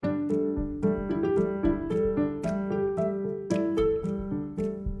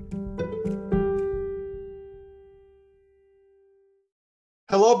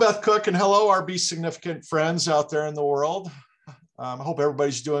Hello, Beth Cook, and hello, our Be Significant friends out there in the world. I hope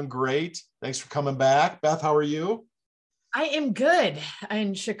everybody's doing great. Thanks for coming back. Beth, how are you? I am good.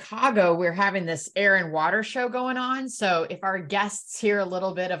 In Chicago, we're having this air and water show going on. So if our guests hear a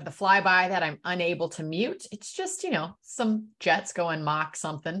little bit of the flyby that I'm unable to mute, it's just, some jets going Mach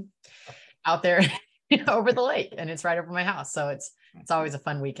something out there over the lake, and it's right over my house. So it's always a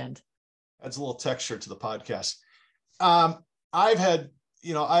fun weekend. Adds a little texture to the podcast. I've had,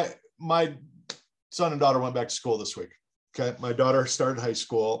 my son and daughter went back to school this week. Okay. My daughter started high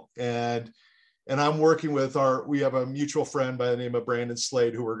school, and I'm working with we have a mutual friend by the name of Brandon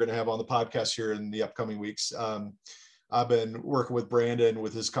Slade, who we're going to have on the podcast here in the upcoming weeks. I've been working with Brandon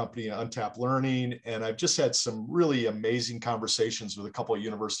with his company, Untapped Learning, and I've just had some really amazing conversations with a couple of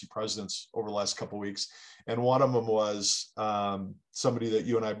university presidents over the last couple of weeks. And one of them was somebody that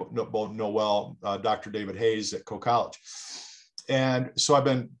you and I both know well, Dr. David Hayes at Coe College. And so I've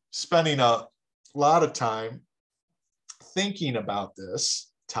been spending a lot of time thinking about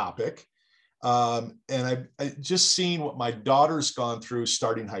this topic. And I just seen what my daughter's gone through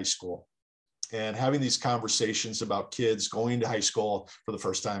starting high school and having these conversations about kids going to high school for the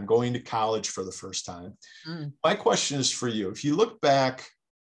first time, going to college for the first time. My question is for you. If you look back,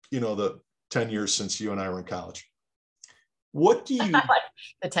 the 10 years since you and I were in college, what do you...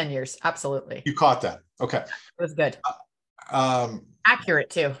 The 10 years, absolutely. You caught that. Okay. It was good. Accurate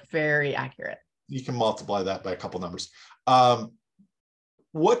too. Very accurate. You can multiply that by a couple numbers.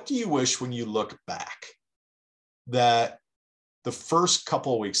 What do you wish when you look back that the first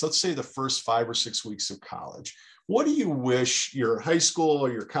couple of weeks, let's say the first 5 or 6 weeks of college, what do you wish your high school or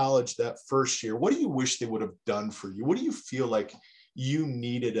your college that first year, what do you wish they would have done for you? What do you feel like you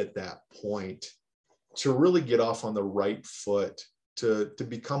needed at that point to really get off on the right foot, to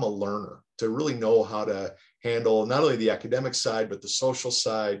become a learner, to really know how to handle not only the academic side, but the social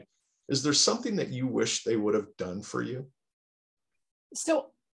side? Is there something that you wish they would have done for you? So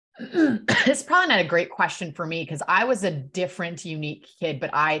it's probably not a great question for me because I was a different, unique kid,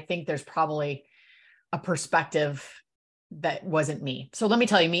 but I think there's probably a perspective that wasn't me. So let me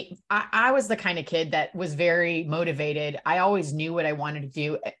tell you, I was the kind of kid that was very motivated. I always knew what I wanted to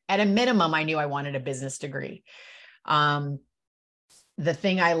do. At a minimum, I knew I wanted a business degree. The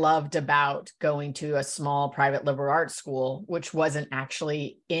thing I loved about going to a small private liberal arts school, which wasn't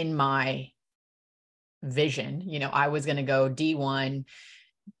actually in my vision, I was going to go D1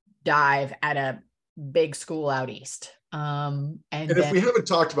 dive at a big school out east. And if we haven't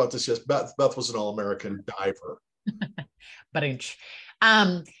talked about this yet, Beth was an All-American diver.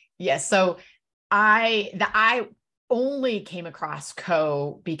 So I only came across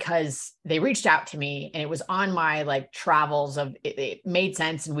Coe because they reached out to me, and it was on my travels of it made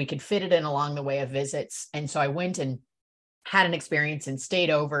sense, and we could fit it in along the way of visits. And so I went and had an experience and stayed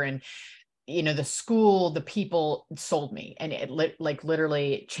over, and the school, the people sold me, and it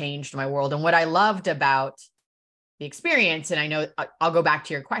literally changed my world. And what I loved about the experience, and I know I'll go back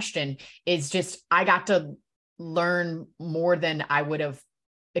to your question, is just, I got to learn more than I would have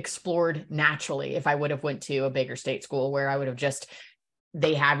explored naturally if I would have went to a bigger state school, where I would have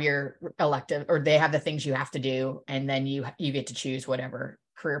they have your elective, or they have the things you have to do, and then you get to choose whatever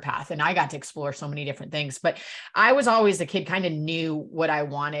career path. And I got to explore so many different things, but I was always a kid, kind of knew what I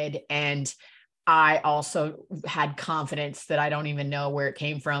wanted. And I also had confidence that I don't even know where it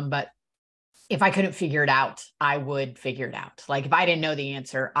came from, but if I couldn't figure it out, I would figure it out. If I didn't know the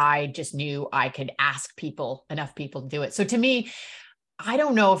answer, I just knew I could ask enough people to do it. So to me, I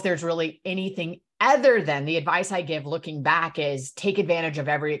don't know if there's really anything other than the advice I give looking back is take advantage of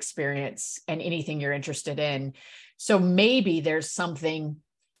every experience and anything you're interested in. So maybe there's something,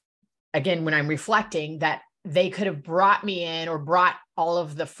 again, when I'm reflecting, that they could have brought me in, or brought all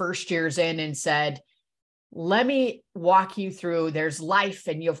of the first years in and said, let me walk you through, there's life,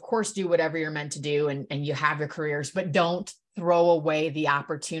 and you of course do whatever you're meant to do, and you have your careers, but don't throw away the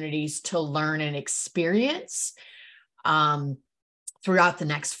opportunities to learn and experience throughout the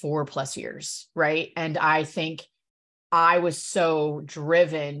next 4+ years. Right. And I think I was so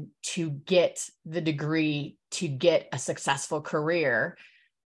driven to get the degree, to get a successful career.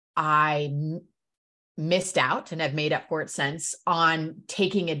 I missed out, and have made up for it since, on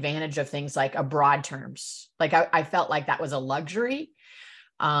taking advantage of things like abroad terms. I felt like that was a luxury.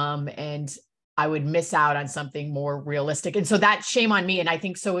 And I would miss out on something more realistic. And so that's shame on me. And I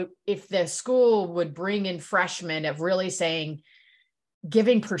think so if the school would bring in freshmen of really saying,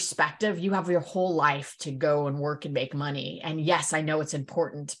 giving perspective, you have your whole life to go and work and make money. And yes, I know it's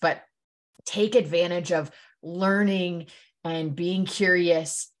important, but take advantage of learning and being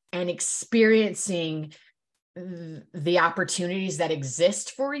curious and experiencing the opportunities that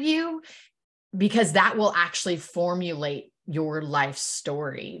exist for you, because that will actually formulate your life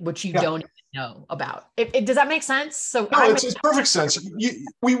story, which you don't even know about. Does that make sense? So no, it's perfect sense.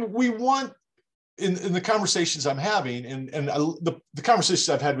 We want in the conversations I'm having, and the conversations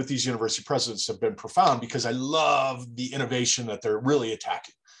I've had with these university presidents have been profound, because I love the innovation that they're really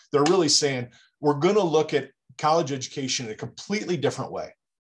attacking. They're really saying, we're going to look at college education in a completely different way.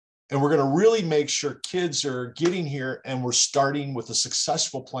 And we're going to really make sure kids are getting here, and we're starting with a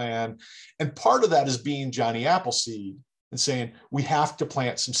successful plan. And part of that is being Johnny Appleseed and saying, we have to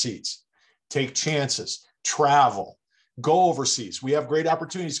plant some seeds, take chances, travel, go overseas. We have great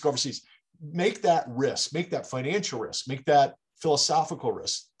opportunities to go overseas. Make that risk, make that financial risk, make that philosophical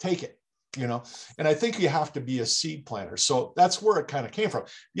risk, take it, you know? And I think you have to be a seed planter. So that's where it kind of came from.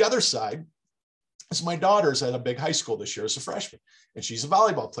 The other side is my daughter's at a big high school this year as a freshman, and she's a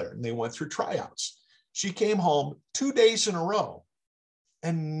volleyball player, and they went through tryouts. She came home 2 days in a row,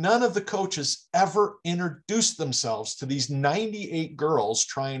 and none of the coaches ever introduced themselves to these 98 girls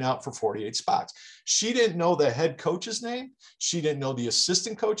trying out for 48 spots. She didn't know the head coach's name. She didn't know the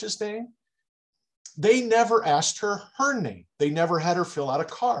assistant coach's name. They never asked her name. They never had her fill out a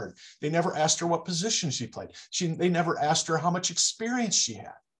card. They never asked her what position she played. They never asked her how much experience she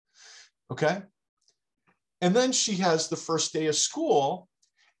had. Okay. And then she has the first day of school,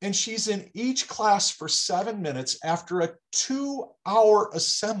 and she's in each class for 7 minutes after a 2-hour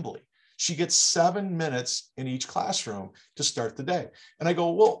assembly. She gets 7 minutes in each classroom to start the day. And I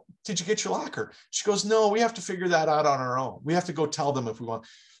go, well, did you get your locker? She goes, no, we have to figure that out on our own. We have to go tell them if we want.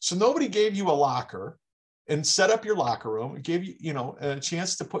 So nobody gave you a locker and set up your locker room. It gave you, you know, a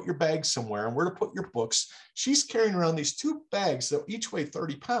chance to put your bag somewhere and where to put your books. She's carrying around these 2 bags that each weigh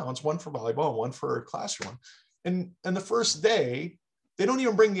 30 pounds, one for volleyball and one for her classroom. And the first day, they don't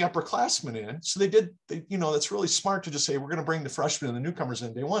even bring the upperclassmen in. So you know, that's really smart to just say, we're going to bring the freshmen and the newcomers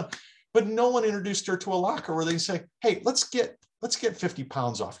in day one. But no one introduced her to a locker where they say, hey, let's get 50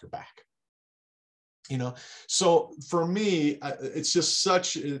 pounds off your back. You know, so for me, it's just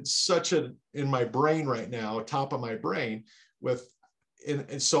such a in my brain right now, top of my brain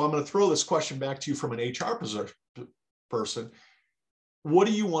and so I'm going to throw this question back to you from an HR person. What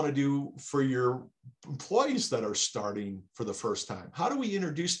do you want to do for your employees that are starting for the first time? How do we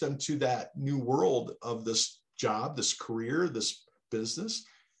introduce them to that new world of this job, this career, this business?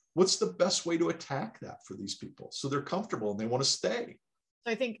 What's the best way to attack that for these people so they're comfortable and they want to stay?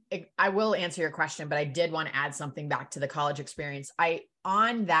 So I think I will answer your question, but I did want to add something back to the college experience.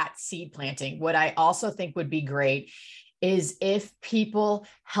 On that seed planting, what I also think would be great is if people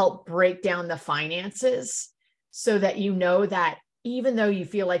help break down the finances so that you know that even though you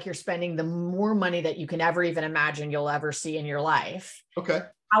feel like you're spending the more money that you can ever even imagine you'll ever see in your life. Okay.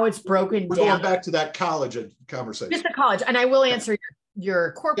 How it's broken down. We're going back to that college conversation. Just the college. And I will answer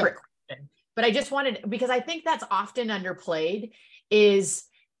your corporate question, but I just wanted, because I think that's often underplayed is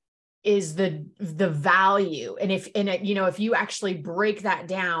the value. And if you actually break that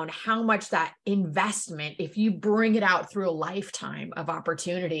down, how much that investment, if you bring it out through a lifetime of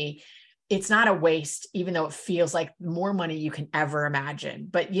opportunity, it's not a waste, even though it feels like more money you can ever imagine.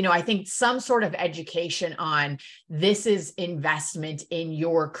 But, you know, I think some sort of education on this is investment in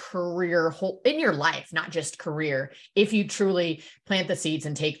your career, in your life, not just career. If you truly plant the seeds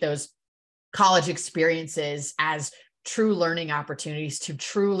and take those college experiences as true learning opportunities to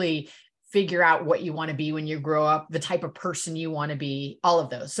truly figure out what you want to be when you grow up, the type of person you want to be, all of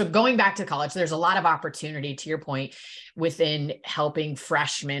those. So going back to college, there's a lot of opportunity, to your point, within helping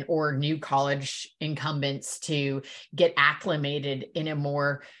freshmen or new college incumbents to get acclimated in a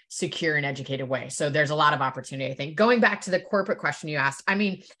more secure and educated way. So there's a lot of opportunity, I think. Going back to the corporate question you asked, I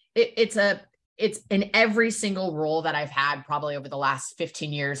mean, it's in every single role that I've had probably over the last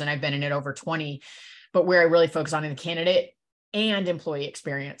 15 years, and I've been in it over 20, but where I really focus on in the candidate and employee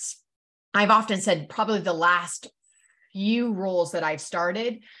experience. I've often said probably the last few roles that I've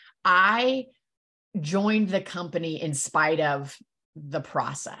started, I joined the company in spite of the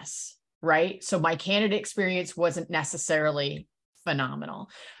process, right? So my candidate experience wasn't necessarily phenomenal.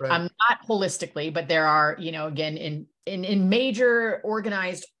 Right. Not holistically, but there are, you know, again, in major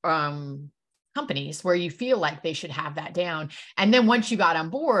organized companies where you feel like they should have that down. And then once you got on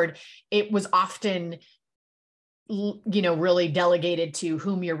board, it was often, you know, really delegated to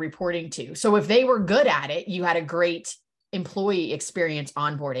whom you're reporting to. So if they were good at it, you had a great employee experience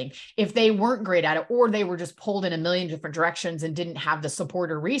onboarding. If they weren't great at it, or they were just pulled in a million different directions and didn't have the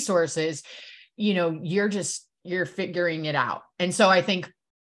support or resources, you know, you're figuring it out. And so I think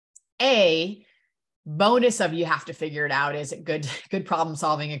bonus of you have to figure it out is good problem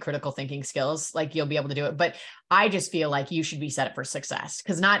solving and critical thinking skills. Like you'll be able to do it. But I just feel like you should be set up for success,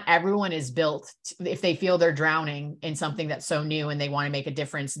 because not everyone is built if they feel they're drowning in something that's so new and they want to make a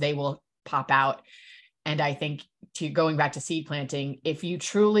difference, they will pop out. And I think, to going back to seed planting, if you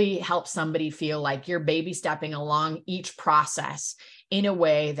truly help somebody feel like you're baby stepping along each process in a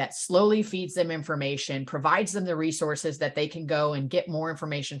way that slowly feeds them information, provides them the resources that they can go and get more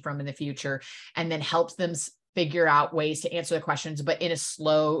information from in the future, and then helps them figure out ways to answer the questions, but in a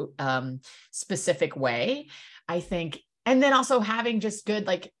slow, specific way, I think. And then also having just good,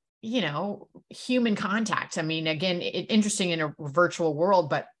 like, human contact. I mean, again, interesting in a virtual world,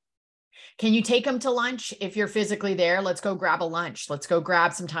 but can you take them to lunch? If you're physically there, let's go grab a lunch. Let's go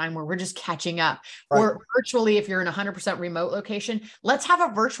grab some time where we're just catching up. Right. Or virtually, if you're in a 100% remote location, let's have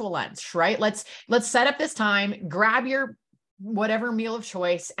a virtual lunch, right? Let's set up this time, grab your whatever meal of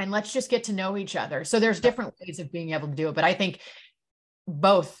choice, and let's just get to know each other. So there's different ways of being able to do it. But I think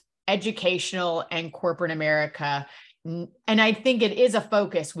both educational and corporate America, and I think it is a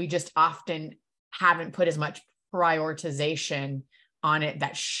focus, we just often haven't put as much prioritization on it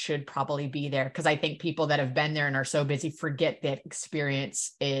that should probably be there. Because I think people that have been there and are so busy forget that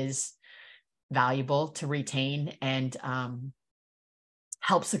experience is valuable to retain and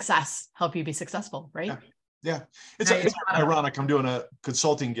help you be successful, right? Yeah. It's ironic. I'm doing a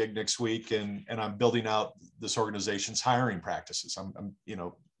consulting gig next week, and I'm building out this organization's hiring practices.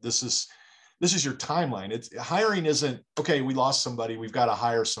 This is your timeline. Hiring isn't, okay, we lost somebody, we've got to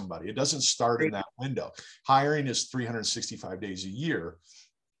hire somebody. It doesn't start in that window. Hiring is 365 days a year.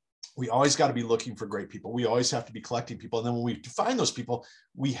 We always got to be looking for great people. We always have to be collecting people. And then when we find those people,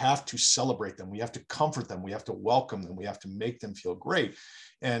 we have to celebrate them. We have to comfort them. We have to welcome them. We have to make them feel great.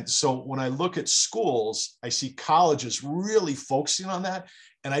 And so when I look at schools, I see colleges really focusing on that.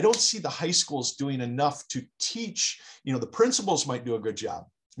 And I don't see the high schools doing enough to teach. The principals might do a good job.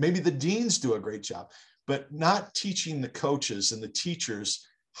 Maybe the deans do a great job, but not teaching the coaches and the teachers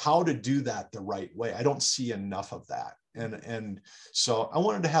how to do that the right way. I don't see enough of that. And so I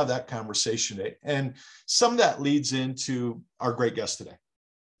wanted to have that conversation today. And some of that leads into our great guest today.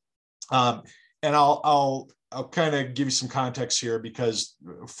 And I'll kind of give you some context here, because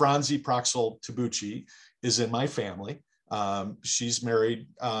Franzi Praxl-Tabuchi is in my family. She's married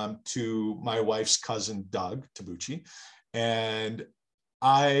to my wife's cousin, Doug Tabuchi. And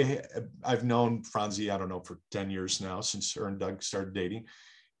I've known Franzi, I don't know, for 10 years now, since her and Doug started dating.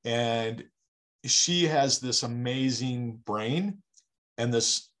 And she has this amazing brain and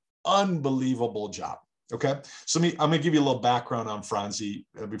this unbelievable job. Okay. So I'm going to give you a little background on Franzi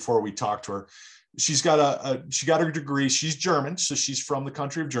before we talk to her. She got her degree. She's German, so she's from the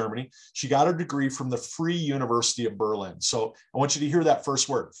country of Germany. She got her degree from the Free University of Berlin. So I want you to hear that first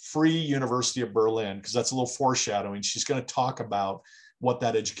word, Free University of Berlin, because that's a little foreshadowing. She's going to talk about what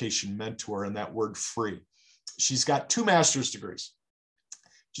that education meant to her and that word free. She's got 2 master's degrees.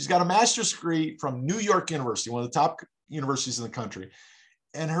 She's got a master's degree from New York University, one of the top universities in the country.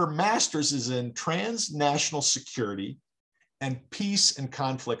 And her master's is in transnational security and peace and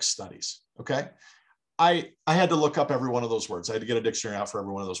conflict studies. Okay. I had to look up every one of those words. I had to get a dictionary out for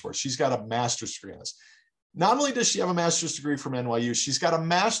every one of those words. She's got a master's degree in this. Not only does she have a master's degree from NYU, she's got a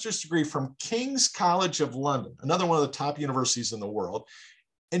master's degree from King's College of London, another one of the top universities in the world.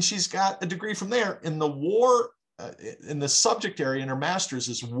 And she's got a degree from there in the war, in the subject area in her master's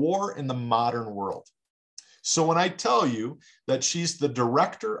is war in the modern world. So when I tell you that she's the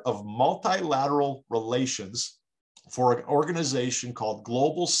director of multilateral relations for an organization called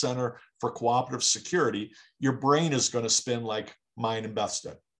Global Center for Cooperative Security, your brain is going to spin like mine and Beth's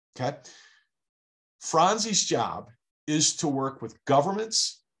did. Okay. Franzi's job is to work with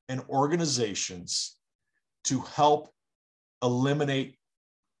governments and organizations to help eliminate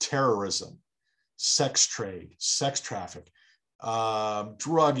terrorism, sex trade, sex traffic,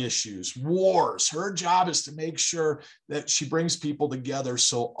 drug issues, wars. Her job is to make sure that she brings people together.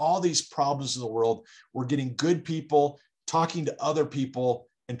 So all these problems in the world, we're getting good people talking to other people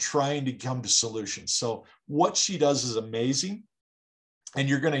and trying to come to solutions. So what she does is amazing. And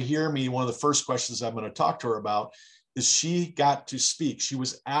you're going to hear me, one of the first questions I'm going to talk to her about is she got to speak. She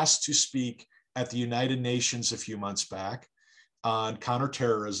was asked to speak at the United Nations a few months back on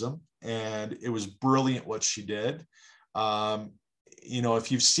counterterrorism, and it was brilliant what she did.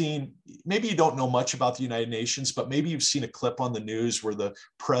 If you've seen, maybe you don't know much about the United Nations, but maybe you've seen a clip on the news where the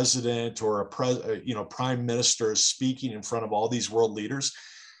president or a prime minister is speaking in front of all these world leaders.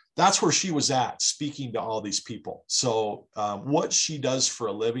 That's where she was at, speaking to all these people. So what she does for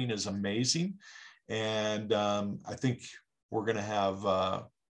a living is amazing. And I think we're going to have a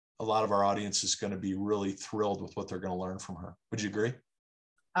a lot of our audience is going to be really thrilled with what they're going to learn from her. Would you agree?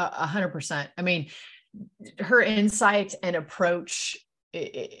 100%. I mean, her insight and approach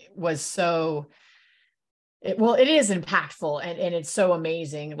was so, it is impactful and it's so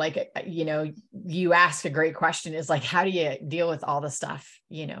amazing. Like, you know, you ask a great question is like, how do you deal with all the stuff,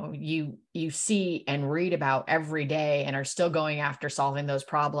 you know, you see and read about every day and are still going after solving those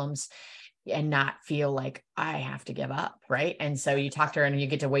problems and not feel like I have to give up. Right. And so you talk to her and you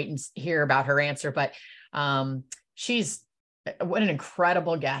get to wait and hear about her answer, but she's what an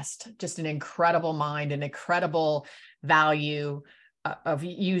incredible guest, just an incredible mind, an incredible value of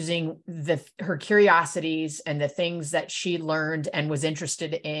using her curiosities and the things that she learned and was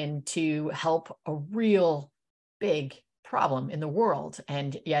interested in to help a real big problem in the world.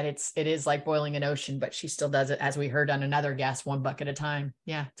 And yet it is like boiling an ocean, but she still does it, as we heard on another guest, one buck at a time.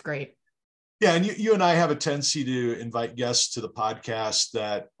 Yeah, it's great. Yeah, and you and I have a tendency to invite guests to the podcast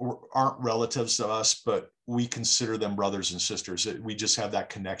that aren't relatives to us, but we consider them brothers and sisters. We just have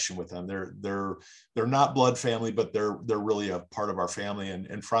that connection with them. They're not blood family, but they're really a part of our family.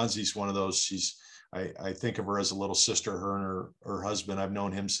 And Franzi's one of those. I think of her as a little sister. Her and her husband. I've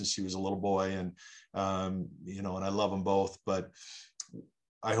known him since he was a little boy, and you know, and I love them both. But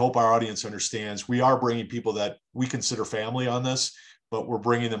I hope our audience understands we are bringing people that we consider family on this, but we're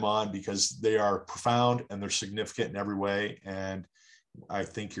bringing them on because they are profound and they're significant in every way. And I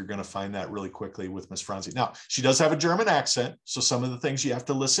think you're going to find that really quickly with Miss Franzi. Now, she does have a German accent, so some of the things you have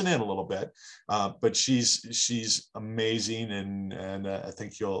to listen in a little bit, but she's amazing, and I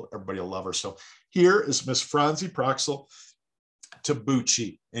think everybody will love her. So here is Miss Franzi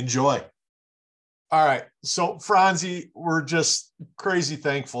Praxl-Tabuchi. Enjoy. All right. So Franzi, we're just crazy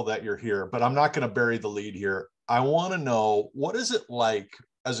thankful that you're here, but I'm not going to bury the lead here. I want to know, what is it like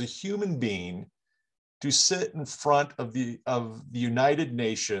as a human being to sit in front of the United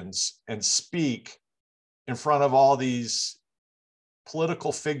Nations and speak in front of all these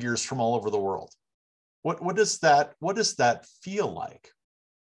political figures from all over the world? What does that feel like?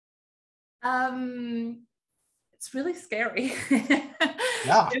 It's really scary.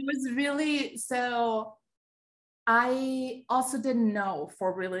 Yeah. It was really, so I also didn't know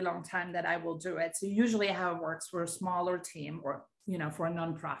for a really long time that I will do it. So usually how it works, we're a smaller team, or, you know, for a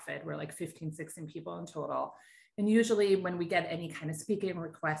nonprofit, we're like 15, 16 people in total. And usually when we get any kind of speaking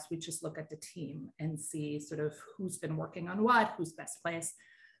request, we just look at the team and see sort of who's been working on what, who's best placed.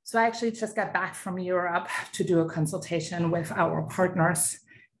 So I actually just got back from Europe to do a consultation with our partners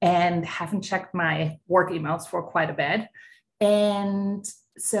and haven't checked my work emails for quite a bit. And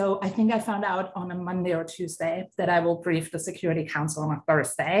so I think I found out on a Monday or Tuesday that I will brief the Security Council on a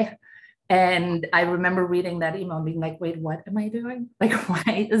Thursday. And I remember reading that email and being like, wait, what am I doing? Like,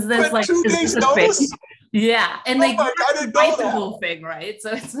 why is this But like 2 days notice? Yeah. And like, I didn't know the that. whole thing, right?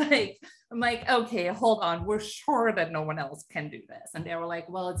 So it's like, I'm like, okay, hold on. We're sure that no one else can do this. And they were like,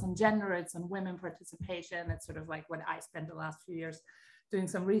 well, it's on gender, it's on women participation. It's sort of like what I spent the last few years doing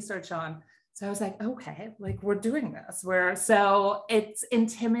some research on. So I was like, okay, like we're doing this. So it's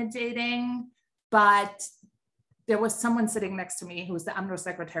intimidating, but there was someone sitting next to me who was the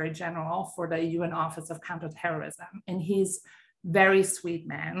Undersecretary General for the UN Office of Counterterrorism. And he's very sweet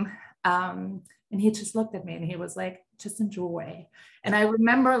man. And he just looked at me and he was like, just enjoy. And I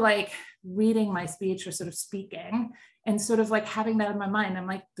remember like reading my speech or sort of speaking and sort of like having that in my mind. I'm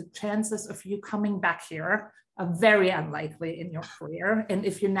like, the chances of you coming back here are very unlikely in your career. And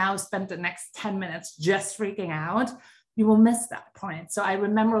if you now spend the next 10 minutes just freaking out, you will miss that point. So I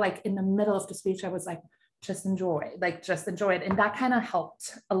remember like in the middle of the speech, I was like, just enjoy it. And that kind of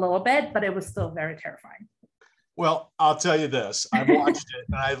helped a little bit, but it was still very terrifying. Well, I'll tell you this, I've watched it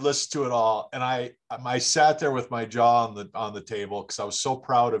and I listened to it all. And I sat there with my jaw on the table because I was so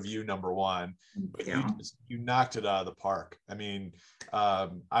proud of you, number one. But you knocked it out of the park. I mean,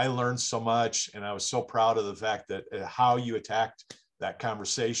 I learned so much and I was so proud of the fact that how you attacked that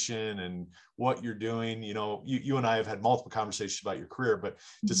conversation and what you're doing. You know, you and I have had multiple conversations about your career, but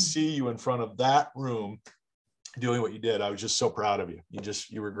to see you in front of that room doing what you did, I was just so proud of you.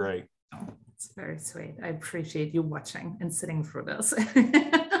 You were great. It's very sweet. I appreciate you watching and sitting through this. No,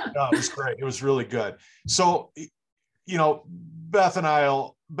 it was great. It was really good. So, you know, Beth and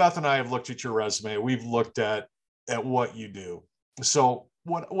I have looked at your resume. We've looked at what you do. So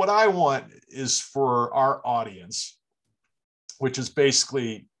what I want is for our audience, which is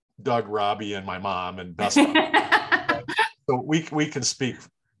basically Doug, Robbie, and my mom and Beth's mom. So we can speak,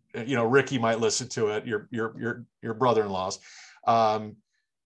 you know, Ricky might listen to it, your brother-in-laws.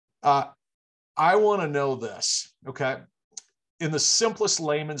 I want to know this, okay? In the simplest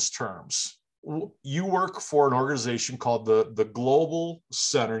layman's terms, you work for an organization called the Global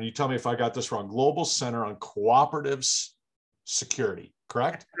Center, and you tell me if I got this wrong, Global Center on Cooperative Security,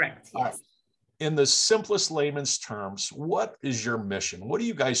 correct? Correct, yes. In the simplest layman's terms, what is your mission? What are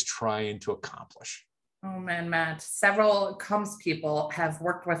you guys trying to accomplish? Oh man, Matt, several comms people have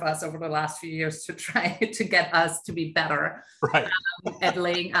worked with us over the last few years to try to get us to be better at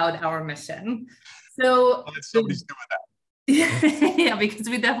laying out our mission. So somebody's doing that. Yeah, because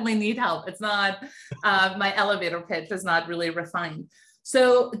we definitely need help. It's not, my elevator pitch is not really refined.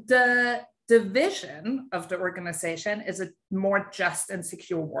 So the vision of the organization is a more just and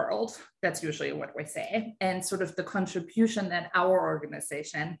secure world. That's usually what we say. And sort of the contribution that our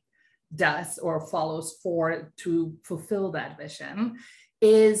organization does or follows to fulfill that vision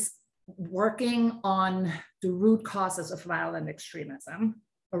is working on the root causes of violent extremism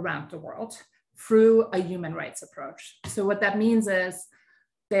around the world through a human rights approach. So what that means is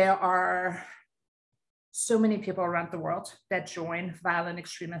there are so many people around the world that join violent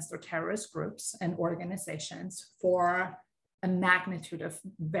extremist or terrorist groups and organizations for a magnitude of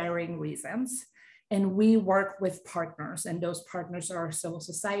varying reasons. And we work with partners, and those partners are civil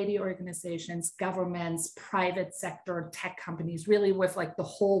society organizations, governments, private sector, tech companies, really with like the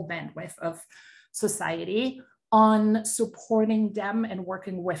whole bandwidth of society on supporting them and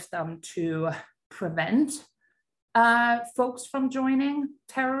working with them to prevent folks from joining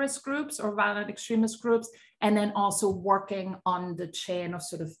terrorist groups or violent extremist groups, and then also working on the chain of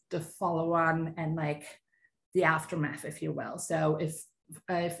sort of the follow-on and like the aftermath, if you will. So if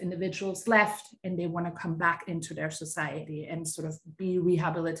individuals left and they want to come back into their society and sort of be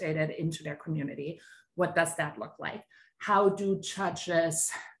rehabilitated into their community, what does that look like? How do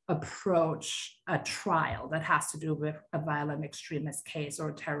judges approach a trial that has to do with a violent extremist case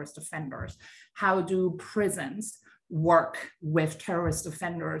or terrorist offenders? How do prisons work with terrorist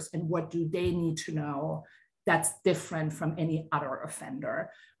offenders, and what do they need to know that's different from any other offender?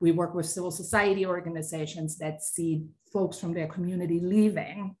 We work with civil society organizations that see folks from their community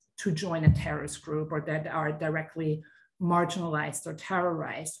leaving to join a terrorist group or that are directly marginalized or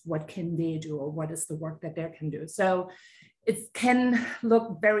terrorized. What can they do, or what is the work that they can do? So it can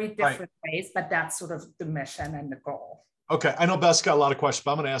look very different ways, but that's sort of the mission and the goal. Okay, I know Beth's got a lot of questions,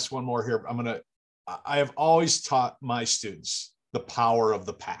 but I'm going to ask one more here. I have always taught my students the power of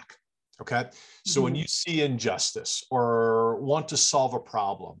the pack. Okay, so when you see injustice or want to solve a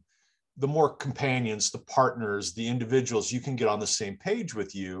problem, the more companions, the partners, the individuals you can get on the same page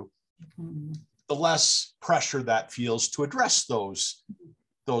with you, the less pressure that feels to address those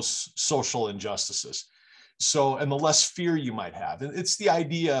social injustices. So, and the less fear you might have. And it's the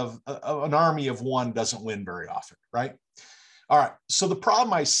idea of an army of one doesn't win very often, right? All right, so the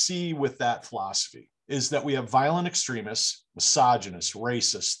problem I see with that philosophy is that we have violent extremists, misogynists,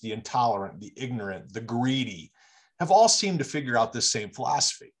 racists, the intolerant, the ignorant, the greedy, have all seemed to figure out this same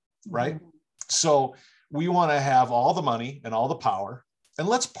philosophy, right? So we want to have all the money and all the power, and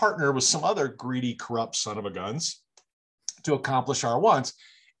let's partner with some other greedy, corrupt son of a guns to accomplish our wants.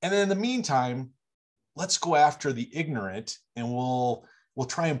 And then in the meantime, let's go after the ignorant, and we'll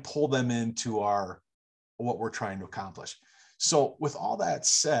try and pull them into what we're trying to accomplish. So with all that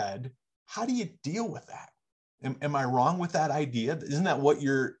said, how do you deal with that? Am I wrong with that idea? Isn't that what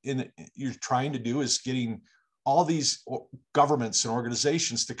you're trying to do, is getting all these governments and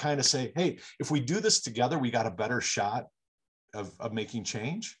organizations to kind of say, hey, if we do this together, we got a better shot of making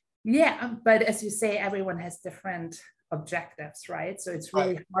change? Yeah, but as you say, everyone has different objectives, right? So it's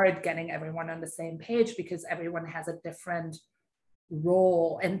really hard getting everyone on the same page because everyone has a different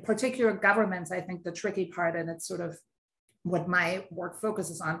role. In particular, governments, I think the tricky part, and it's sort of what my work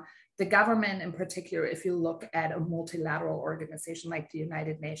focuses on, the government in particular, if you look at a multilateral organization like the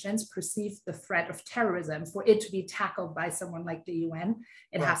United Nations, perceive the threat of terrorism, for it to be tackled by someone like the UN,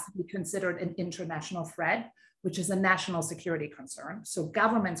 it has to be considered an international threat, which is a national security concern. So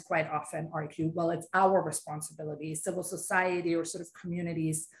governments quite often argue, well, it's our responsibility, civil society or sort of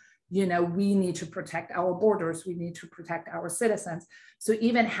communities, you know, we need to protect our borders, we need to protect our citizens. So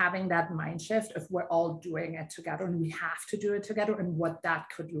even having that mind shift of we're all doing it together and we have to do it together, and what that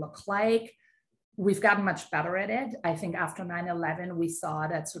could look like, we've gotten much better at it. I think after 9/11, we saw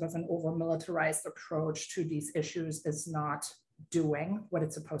that sort of an over-militarized approach to these issues is not doing what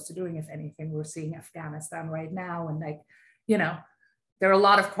it's supposed to do. And if anything, we're seeing Afghanistan right now. And like, you know, there are a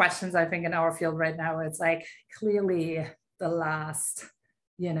lot of questions, I think, in our field right now where it's like, clearly the last,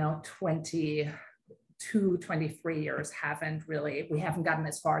 22, 23 years we haven't gotten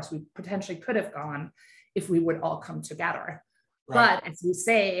as far as we potentially could have gone if we would all come together. Right. But as you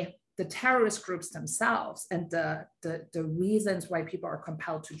say, the terrorist groups themselves and the reasons why people are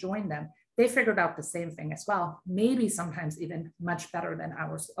compelled to join them, they figured out the same thing as well, maybe sometimes even much better than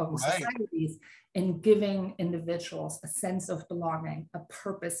our own societies, in giving individuals a sense of belonging, a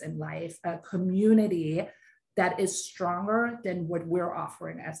purpose in life, a community that is stronger than what we're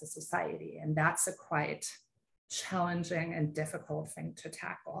offering as a society. And that's a quite challenging and difficult thing to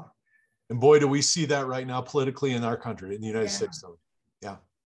tackle. And boy, do we see that right now politically in our country, in the United States. Though. Yeah.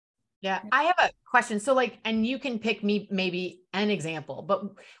 Yeah, I have a question. So like, and you can pick me maybe an example, but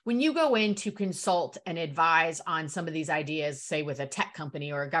when you go in to consult and advise on some of these ideas, say with a tech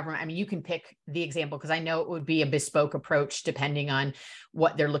company or a government, I mean, you can pick the example because I know it would be a bespoke approach depending on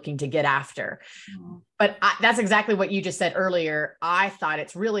what they're looking to get after. Mm-hmm. But that's exactly what you just said earlier. I thought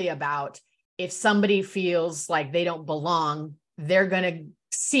it's really about if somebody feels like they don't belong, they're going to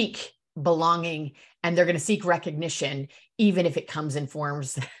seek belonging and they're going to seek recognition, even if it comes in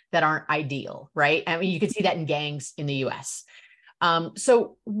forms that aren't ideal, right? I mean, you can see that in gangs in the US.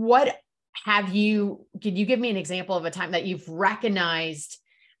 So what could you give me an example of a time that you've recognized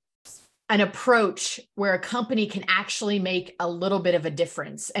an approach where a company can actually make a little bit of a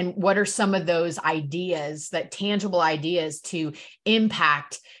difference? And what are some of those ideas, that tangible ideas to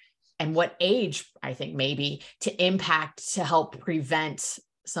impact, and what age, I think maybe, to impact to help prevent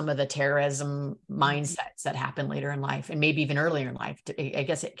some of the terrorism mindsets that happen later in life and maybe even earlier in life? I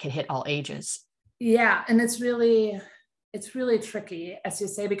guess it can hit all ages. Yeah. And it's really tricky, as you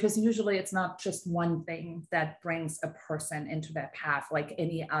say, because usually it's not just one thing that brings a person into that path, like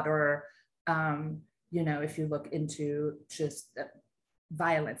any other, if you look into just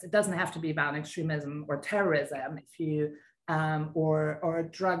violence, it doesn't have to be about extremism or terrorism, if you, or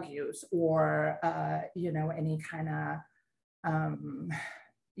drug use or, any kind of,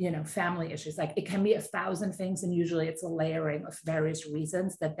 family issues. Like it can be 1,000 things, and usually it's a layering of various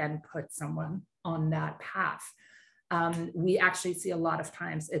reasons that then put someone on that path. We actually see a lot of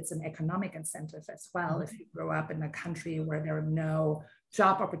times it's an economic incentive as well. If you grow up in a country where there are no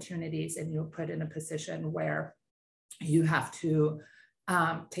job opportunities and you're put in a position where you have to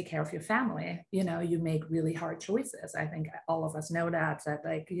take care of your family, you make really hard choices. I think all of us know that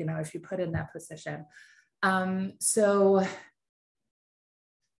like, if you put in that position. So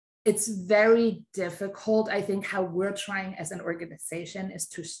it's very difficult. I think how we're trying as an organization is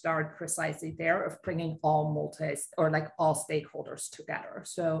to start precisely there of bringing all stakeholders together.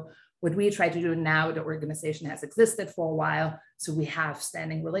 So what we try to do now, the organization has existed for a while, so we have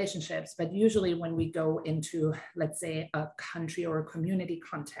standing relationships, but usually when we go into, let's say, a country or a community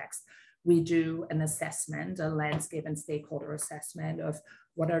context, we do an assessment, a landscape and stakeholder assessment of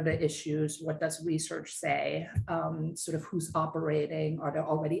what are the issues, what does research say, sort of who's operating, are there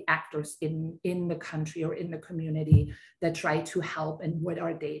already actors in the country or in the community that try to help, and what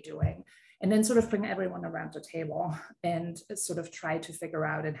are they doing? And then sort of bring everyone around the table and sort of try to figure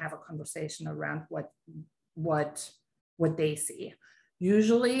out and have a conversation around what they see.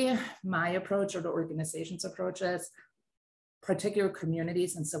 Usually my approach, or the organization's approach, is particular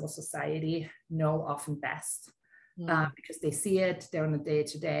communities and civil society know often best. Because they see it, they're on a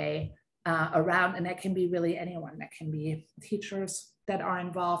day-to-day around, and that can be really anyone. That can be teachers that are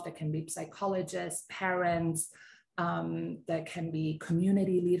involved, that can be psychologists, parents, that can be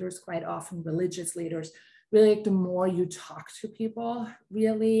community leaders, quite often religious leaders. Really, the more you talk to people,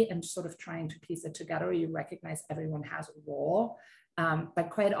 really, and sort of trying to piece it together, you recognize everyone has a role.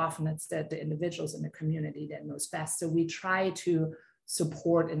 But quite often it's the individuals in the community that knows best. So we try to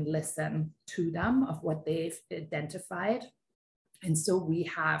support and listen to them of what they've identified. And so we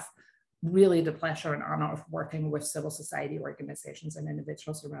have really the pleasure and honor of working with civil society organizations and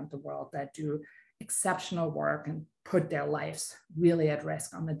individuals around the world that do exceptional work and put their lives really at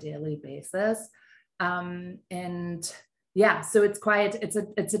risk on a daily basis. And yeah, so it's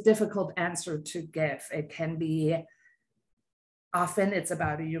a difficult answer to give. It can be, often it's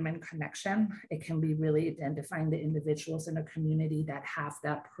about a human connection. It can be really identifying the individuals in a community that have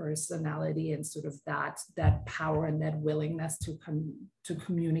that personality and sort of that power and that willingness to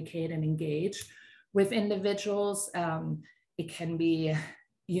communicate and engage with individuals. It can be,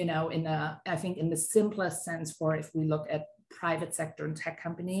 I think in the simplest sense, for if we look at private sector and tech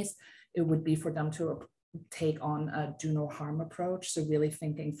companies, it would be for them to take on a do no harm approach. So really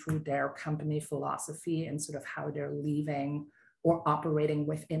thinking through their company philosophy and sort of how they're leaving or operating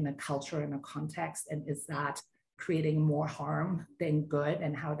within a culture and a context, and is that creating more harm than good,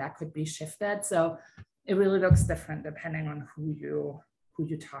 and how that could be shifted. So it really looks different depending on who who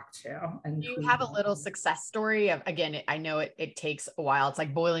you talk to. And do you have a little success story of, again, I know it takes a while. It's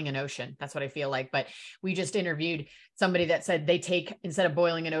like boiling an ocean. That's what I feel like. But we just interviewed somebody that said they take, instead of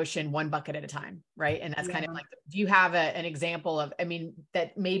boiling an ocean, one bucket at a time. Right. And that's kind of like, do you have an example of, I mean,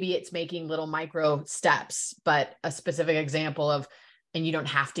 that maybe it's making little micro steps, but a specific example of, and you don't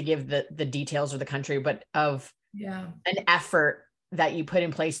have to give the details of the country, but of an effort that you put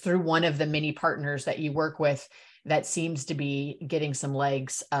in place through one of the many partners that you work with that seems to be getting some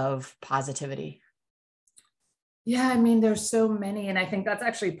legs of positivity? Yeah, I mean, there's so many. And I think that's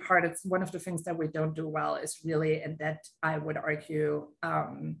actually it's one of the things that we don't do well is really, and that I would argue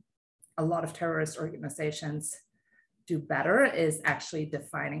a lot of terrorist organizations do better, is actually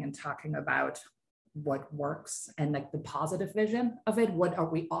defining and talking about what works and like the positive vision of it. What are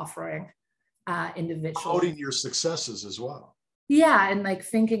we offering individuals? Promoting your successes as well. Yeah, and like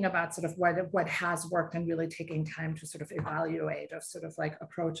thinking about sort of what has worked and really taking time to sort of evaluate of sort of like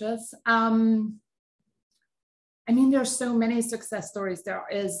approaches. I mean, there's so many success stories. There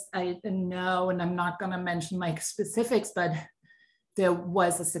is, I know, and I'm not going to mention like specifics, but there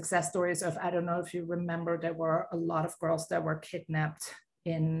was a success stories of, I don't know if you remember, there were a lot of girls that were kidnapped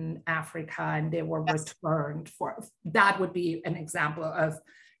in Africa and they were returned for, that would be an example of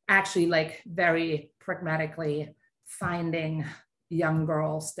actually like very pragmatically finding young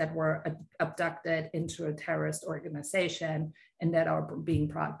girls that were abducted into a terrorist organization and that are being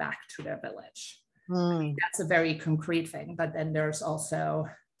brought back to their village. That's a very concrete thing. But then there's also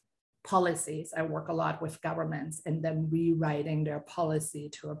policies. I work a lot with governments and then rewriting their policy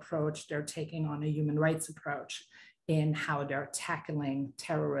to approach, they're taking on a human rights approach in how they're tackling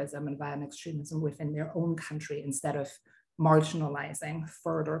terrorism and violent extremism within their own country, instead of marginalizing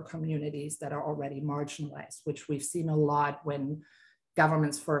further communities that are already marginalized, which we've seen a lot when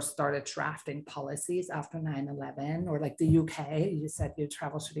governments first started drafting policies after 9/11, or like the UK, you said you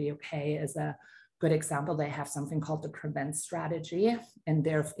travel to the UK is a good example. They have something called the Prevent strategy, and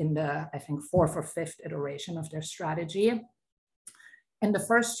they're in the, I think, 4th or 5th iteration of their strategy. And the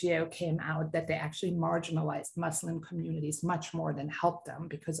first year came out that they actually marginalized Muslim communities much more than helped them,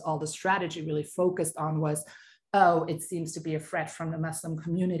 because all the strategy really focused on was, oh, it seems to be a threat from the Muslim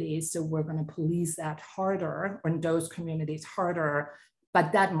communities, so we're going to police that harder, or in those communities harder.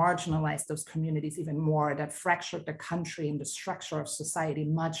 But that marginalized those communities even more. That fractured the country and the structure of society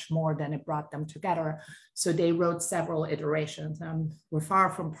much more than it brought them together. So they wrote several iterations. We're far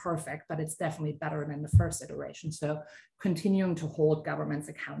from perfect, but it's definitely better than the first iteration. So continuing to hold governments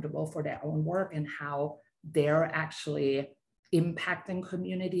accountable for their own work and how they're actually impacting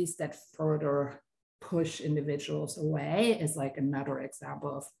communities that further push individuals away is like another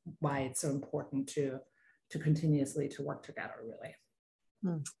example of why it's so important to continuously to work together, really.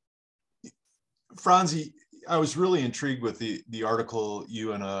 Franzi, I was really intrigued with the article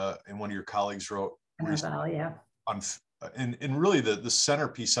you and one of your colleagues wrote recently, on, and really the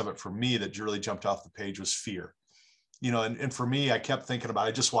centerpiece of it for me that really jumped off the page was fear. You know, and for me, I kept thinking about,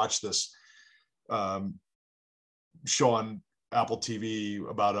 I just watched this show on Apple TV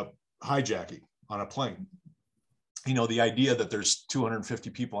about a hijacking on a plane. You know, the idea that there's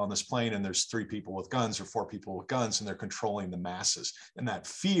 250 people on this plane and there's 3 people with guns or 4 people with guns, and they're controlling the masses, and that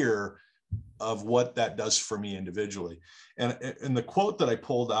fear of what that does for me individually. And the quote that I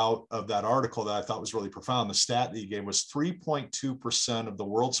pulled out of that article that I thought was really profound, the stat that you gave was 3.2% of the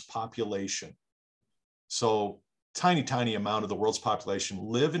world's population. So tiny amount of the world's population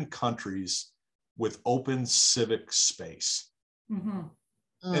live in countries with open civic space. Mm-hmm.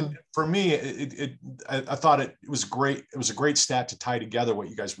 And for me, I thought it was great. It was a great stat to tie together what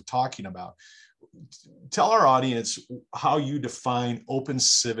you guys were talking about. Tell our audience how you define open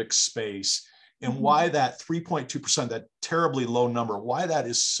civic space and why that 3.2%, that terribly low number, why that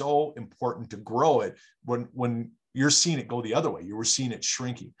is so important to grow it when you're seeing it go the other way. You were seeing it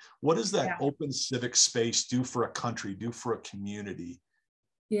shrinking. What does that open civic space do for a country, do for a community?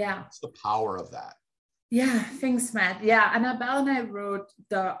 Yeah. What's the power of that? Yeah, thanks, Matt. Yeah, Annabelle and I wrote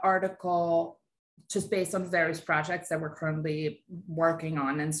the article just based on various projects that we're currently working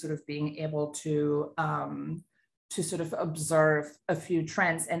on, and sort of being able to sort of observe a few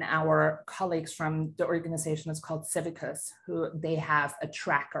trends. And our colleagues from the organization is called Civicus, who they have a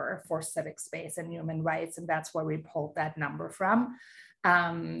tracker for civic space and human rights, and that's where we pulled that number from.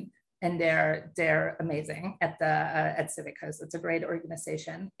 And they're amazing at Civicus. It's a great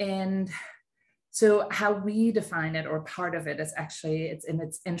organization. And so how we define it, or part of it, is actually, it's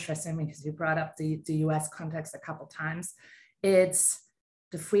interesting because you brought up the US context a couple of times. It's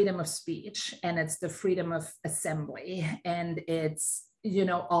the freedom of speech, and it's the freedom of assembly, and it's, you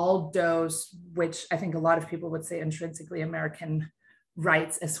know, all those, which I think a lot of people would say intrinsically American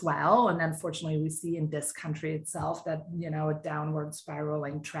rights as well. And unfortunately, we see in this country itself that, a downward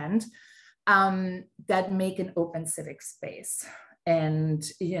spiraling trend, that make an open civic space. And,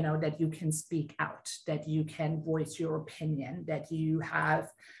 that you can speak out, that you can voice your opinion, that you have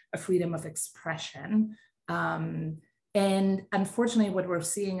a freedom of expression. And unfortunately, what we're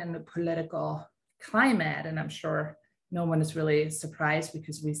seeing in the political climate, and I'm sure no one is really surprised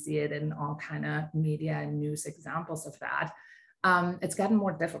because we see it in all kind of media and news examples of that, it's gotten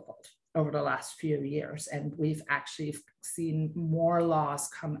more difficult over the last few years. And we've actually seen more laws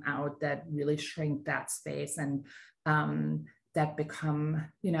come out that really shrink that space and that become,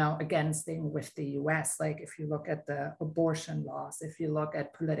 again, staying with the US, like if you look at the abortion laws, if you look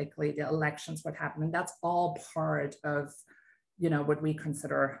at politically the elections, what happened, and that's all part of, what we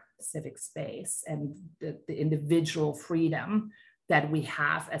consider civic space and the individual freedom that we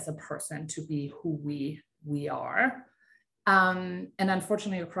have as a person to be who we are. And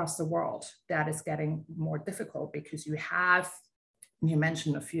unfortunately, across the world, that is getting more difficult because you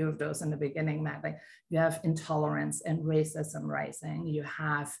mentioned a few of those in the beginning, Matt, like you have intolerance and racism rising, you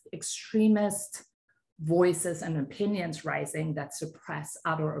have extremist voices and opinions rising that suppress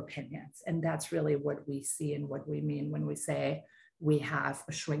other opinions. And that's really what we see and what we mean when we say we have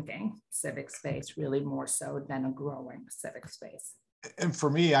a shrinking civic space, really more so than a growing civic space. And for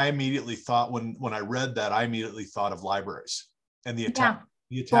me, I immediately thought when I read that, I immediately thought of libraries and the attack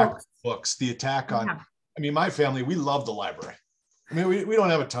on books, the attack on, my family, we love the library. We don't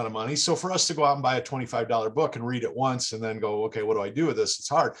have a ton of money. So for us to go out and buy a $25 book and read it once and then go, okay, what do I do with this? It's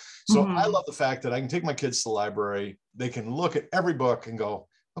hard. So I love the fact that I can take my kids to the library. They can look at every book and go,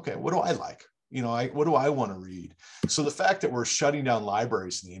 okay, what do I like? What do I want to read? So the fact that we're shutting down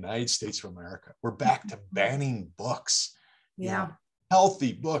libraries in the United States of America, we're back to banning books,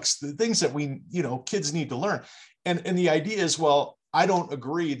 healthy books, the things that we, kids need to learn. And the idea is, well, I don't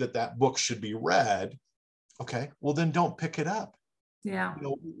agree that book should be read. Okay, well then don't pick it up. Yeah.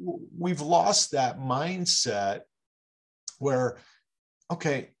 We've lost that mindset where,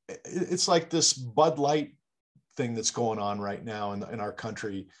 okay, it's like this Bud Light thing that's going on right now in our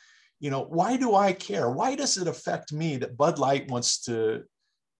country. Why do I care? Why does it affect me that Bud Light wants to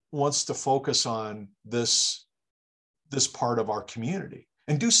focus on this part of our community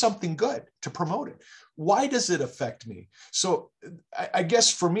and do something good to promote it? Why does it affect me? So I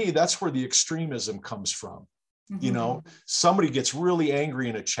guess for me, that's where the extremism comes from. Somebody gets really angry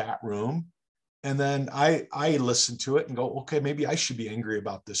in a chat room, and then I listen to it and go, okay, maybe I should be angry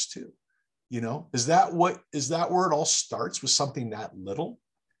about this too. Is that where it all starts, with something that little?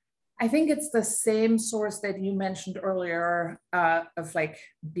 I think it's the same source that you mentioned earlier of like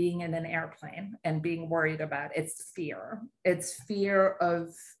being in an airplane and being worried about. It's fear. It's fear of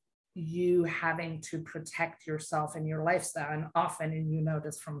you having to protect yourself and your lifestyle. And often, and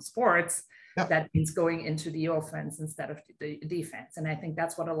this from sports, that means going into the offense instead of the defense. And I think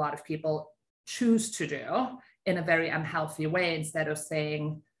that's what a lot of people choose to do in a very unhealthy way, instead of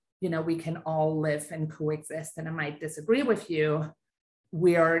saying, we can all live and coexist, and I might disagree with you.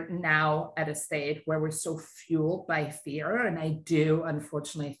 We are now at a state where we're so fueled by fear. And I do,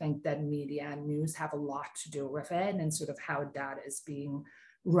 unfortunately, think that media and news have a lot to do with it, and sort of how that is being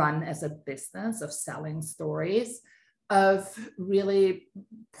run as a business of selling stories, of really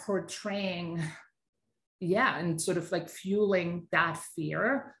portraying, and sort of like fueling that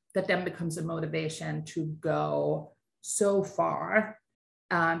fear that then becomes a motivation to go so far,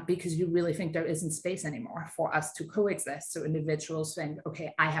 because you really think there isn't space anymore for us to coexist. So individuals think,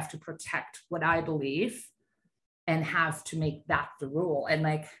 okay, I have to protect what I believe and have to make that the rule. And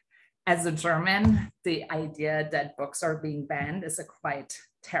like, as a German, the idea that books are being banned is a quite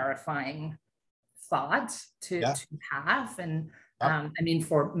terrifying thought to have. And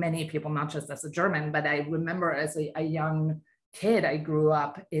for many people, not just as a German, but I remember as a young kid, I grew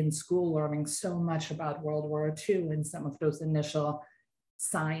up in school learning so much about World War II and some of those initial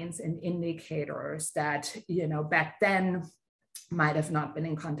signs and indicators that, back then might have not been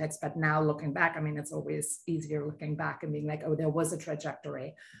in context, but now looking back, it's always easier looking back and being like, oh, there was a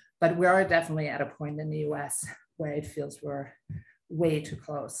trajectory. But we are definitely at a point in the US where it feels we're way too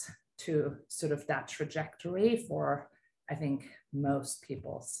close to sort of that trajectory for, I think, most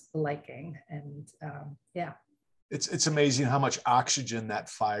people's liking. And it's amazing how much oxygen that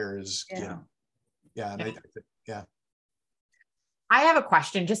fire is getting. I have a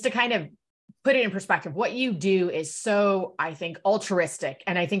question just to kind of put it in perspective. What you do is so, I think, altruistic.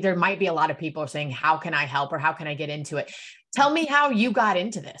 And I think there might be a lot of people saying, how can I help, or how can I get into it? Tell me how you got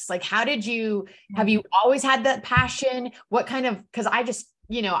into this. Like, have you always had that passion? What kind of, because I just,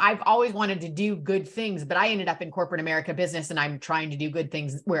 I've always wanted to do good things, but I ended up in corporate America business, and I'm trying to do good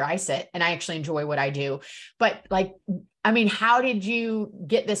things where I sit, and I actually enjoy what I do. But like, I mean, how did you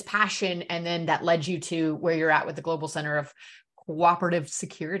get this passion, and then that led you to where you're at with the Global Center of Cooperative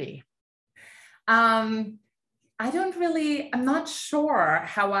Security? I'm not sure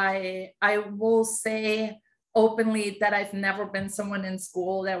how I will say openly that I've never been someone in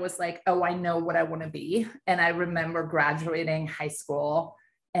school that was like, oh, I know what I want to be. And I remember graduating high school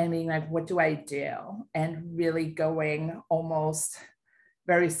and being like, what do I do? And really going almost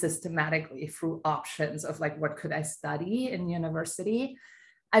very systematically through options of like, what could I study in university?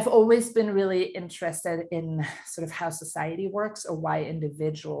 I've always been really interested in sort of how society works, or why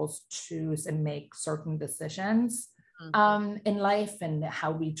individuals choose and make certain decisions in life, and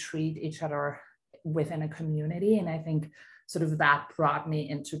how we treat each other within a community. And I think sort of that brought me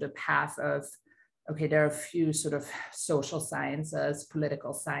into the path of, okay, there are a few sort of social sciences,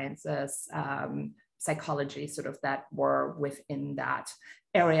 political sciences, psychology sort of that were within that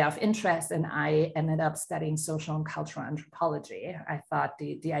area of interest. And I ended up studying social and cultural anthropology. I thought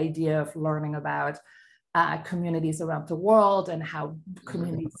the idea of learning about communities around the world, and how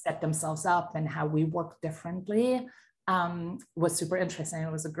communities set themselves up, and how we work differently, was super interesting.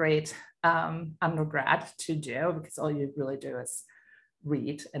 It was a great undergrad to do, because all you really do is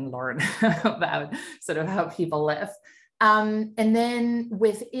read and learn about sort of how people live. And then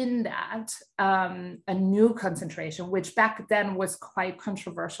within that, a new concentration, which back then was quite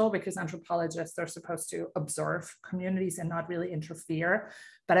controversial, because anthropologists are supposed to observe communities and not really interfere.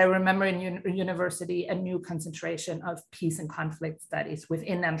 But I remember in university, a new concentration of peace and conflict studies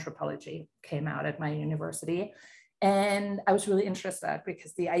within anthropology came out at my university. And I was really interested,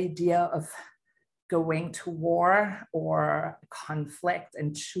 because the idea of going to war or conflict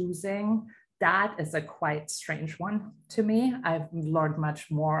and choosing that is a quite strange one to me. I've learned much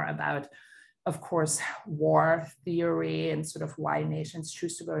more about, of course, war theory and sort of why nations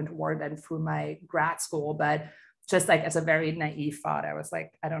choose to go into war than through my grad school. But just like as a very naive thought, I was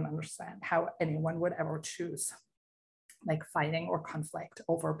like, I don't understand how anyone would ever choose like fighting or conflict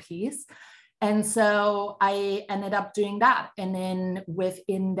over peace. And so I ended up doing that. And then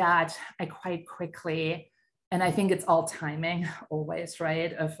within that, I quite quickly, and I think it's all timing always,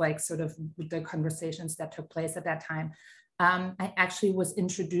 right? Of like sort of the conversations that took place at that time. I actually was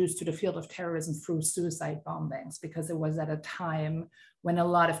introduced to the field of terrorism through suicide bombings, because it was at a time when a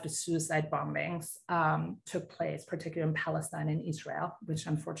lot of the suicide bombings took place, particularly in Palestine and Israel, which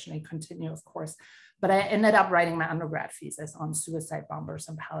unfortunately continue, of course. But I ended up writing my undergrad thesis on suicide bombers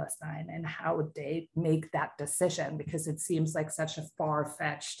in Palestine and how they make that decision, because it seems like such a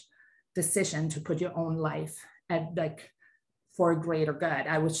far-fetched decision to put your own life at like for a greater good.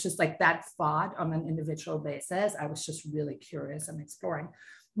 I was just like that thought on an individual basis. I was just really curious and exploring.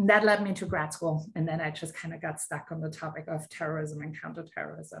 And that led me to grad school. And then I just kind of got stuck on the topic of terrorism and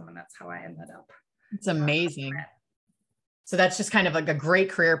counterterrorism. And that's how I ended up. It's amazing. So that's just kind of like a great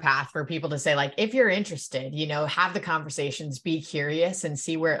career path for people to say, like, if you're interested, have the conversations, be curious, and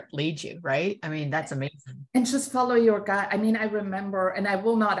see where it leads you. Right. I mean, that's amazing. And just follow your gut. I mean, I remember, and I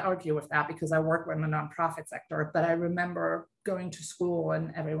will not argue with that because I work in the nonprofit sector, but I remember going to school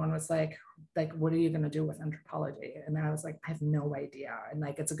and everyone was like, what are you going to do with anthropology? And I was like, I have no idea. And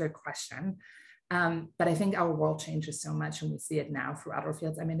like, it's a good question. But I think our world changes so much, and we see it now through other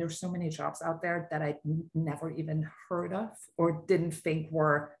fields. I mean, there's so many jobs out there that I never even heard of or didn't think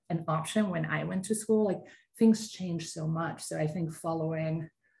were an option when I went to school. Like, things change so much. So I think following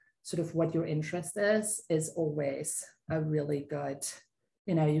sort of what your interest is always a really good,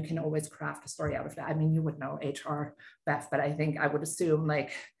 you can always craft a story out of that. I mean, you would know HR, Beth, but I think I would assume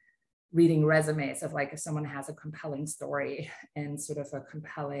like reading resumes of like if someone has a compelling story and sort of a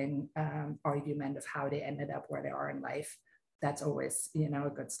compelling argument of how they ended up where they are in life, that's always, a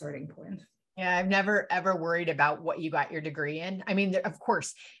good starting point. Yeah, I've never, ever worried about what you got your degree in. I mean, of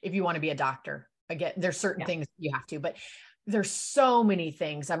course, if you want to be a doctor, again, there's certain things you have to, but there's so many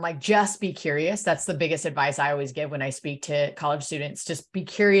things. I'm like, just be curious. That's the biggest advice I always give when I speak to college students. Just be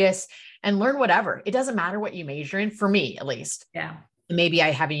curious and learn whatever. It doesn't matter what you major in, for me, at least. Yeah. Maybe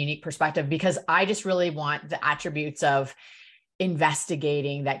I have a unique perspective because I just really want the attributes of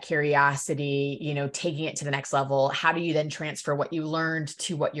investigating, that curiosity, taking it to the next level. How do you then transfer what you learned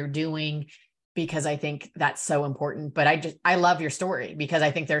to what you're doing? Because I think that's so important. But I love your story, because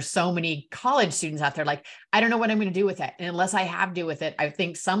I think there's so many college students out there, like, I don't know what I'm going to do with it. And unless I have to do with it, I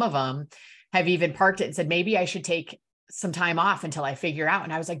think some of them have even parked it and said, maybe I should take some time off until I figure out.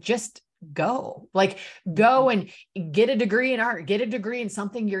 And I was like, just go and get a degree in art, get a degree in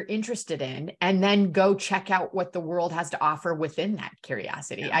something you're interested in, and then go check out what the world has to offer within that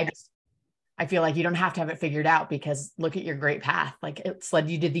curiosity. Yeah. I feel like you don't have to have it figured out, because look at your great path. Like it's led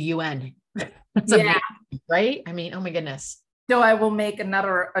you to the UN. That's amazing, right? I mean, oh my goodness. So I will make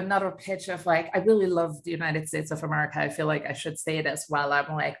another pitch of like, I really love the United States of America. I feel like I should say it as well.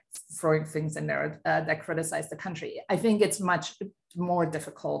 I'm like throwing things in there that criticize the country. I think it's much more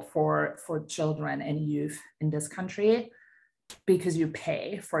difficult for children and youth in this country because you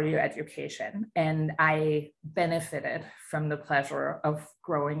pay for your education. And I benefited from the pleasure of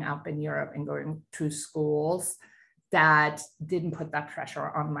growing up in Europe and going to schools that didn't put that pressure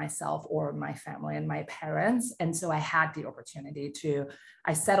on myself or my family and my parents. And so I had the opportunity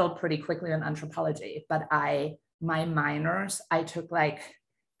I settled pretty quickly on anthropology, but my minors, I took like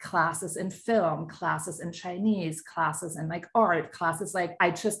classes in film, classes in Chinese, classes in like art, classes, like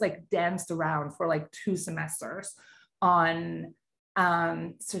I just like danced around for like 2 semesters on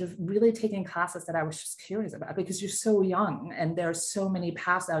sort of really taking classes that I was just curious about, because you're so young and there's so many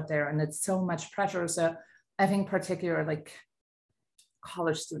paths out there and it's so much pressure. So I think particularly like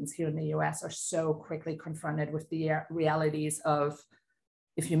college students here in the US are so quickly confronted with the realities of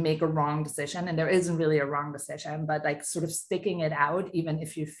if you make a wrong decision, and there isn't really a wrong decision, but like sort of sticking it out, even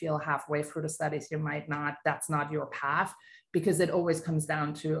if you feel halfway through the studies, you might not, that's not your path, because it always comes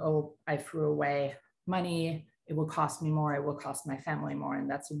down to, oh, I threw away money, it will cost me more, it will cost my family more. And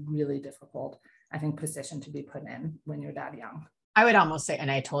that's a really difficult, I think, position to be put in when you're that young. I would almost say,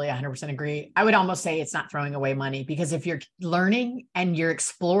 and I totally 100% agree, I would almost say it's not throwing away money, because if you're learning and you're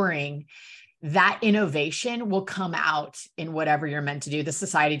exploring, that innovation will come out in whatever you're meant to do. The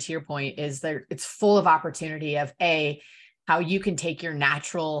society, to your point, is there, it's full of opportunity of how you can take your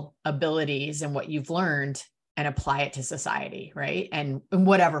natural abilities and what you've learned and apply it to society, right? And in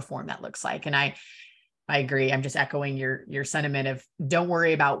whatever form that looks like. And I agree. I'm just echoing your sentiment of don't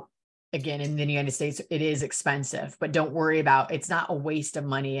worry about, again, in the United States, it is expensive, but don't worry about, it's not a waste of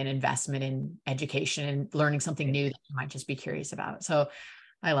money and investment in education and learning something new that you might just be curious about. So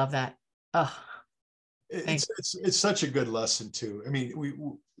I love that. Oh, it's such a good lesson too. I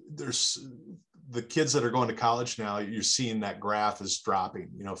mean, there's the kids that are going to college now, you're seeing that graph is dropping,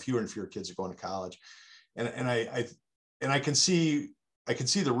 fewer and fewer kids are going to college. And I can see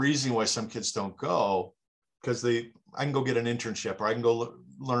the reason why some kids don't go, because I can go get an internship, or I can go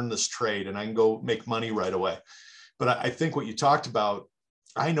learn this trade, and I can go make money right away. But I think what you talked about,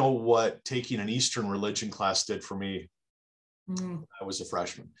 I know what taking an Eastern religion class did for me when I was a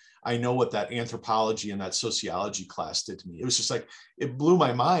freshman. I know what that anthropology and that sociology class did to me. It was just like, it blew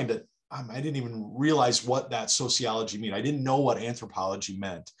my mind that I didn't even realize what that sociology meant. I didn't know what anthropology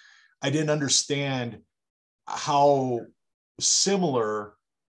meant. I didn't understand how similar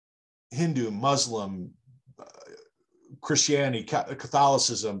Hindu, Muslim, Christianity,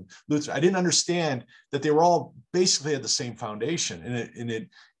 Catholicism, Luther, I didn't understand that they were all basically at the same foundation.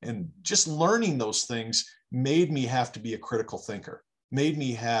 And just learning those things made me have to be a critical thinker, made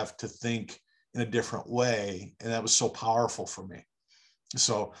me have to think in a different way. And that was so powerful for me.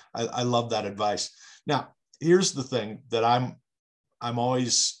 So I love that advice. Now, here's the thing that I'm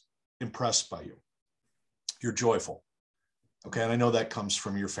always impressed by you. You're joyful. Okay. And I know that comes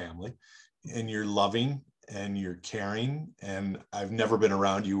from your family, and you're loving and you're caring. And I've never been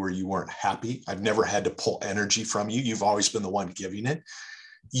around you where you weren't happy. I've never had to pull energy from you. You've always been the one giving it.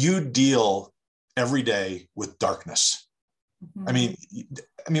 You deal every day with darkness. Mm-hmm.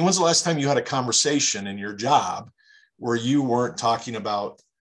 I mean, when's the last time you had a conversation in your job where you weren't talking about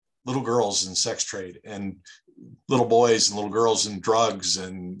little girls in sex trade and little boys and little girls and drugs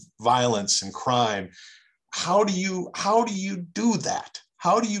and violence and crime? How do you do that?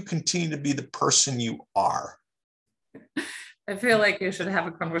 How do you continue to be the person you are? I feel like you should have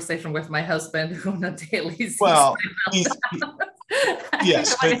a conversation with my husband, who on a daily basis. Well,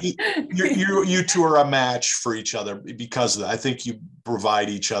 yes, but you two are a match for each other because of that. I think you provide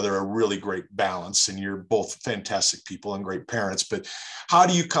each other a really great balance, and you're both fantastic people and great parents. But how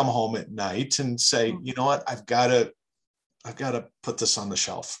do you come home at night and say, you know what, I've got to put this on the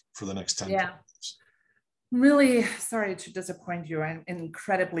shelf for the next 10 years? Really sorry to disappoint you. I'm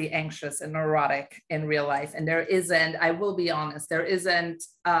incredibly anxious and neurotic in real life. And I will be honest, there isn't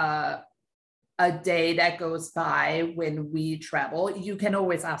a day that goes by when we travel. You can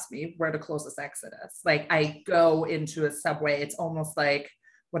always ask me where the closest exit is. Like, I go into a subway. It's almost like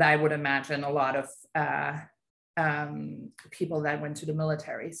what I would imagine a lot of people that went to the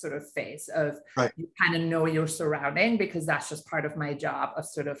military sort of phase of, right. You kind of know your surrounding, because that's just part of my job of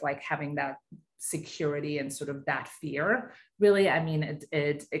sort of like having that security and sort of that fear. Really, I mean,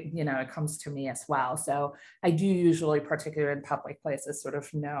 it you know, it comes to me as well. So I do usually, particularly in public places, sort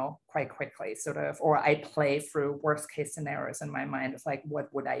of know quite quickly, sort of, or I play through worst case scenarios in my mind of like,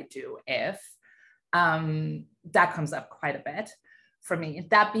 what would I do if? That comes up quite a bit for me.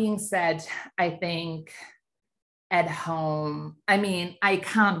 That being said, I think at home, I mean, I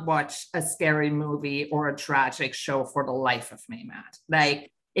can't watch a scary movie or a tragic show for the life of me, Matt.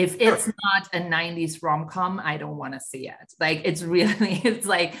 Like, if it's not a 90s rom-com, I don't want to see it. Like, it's really, it's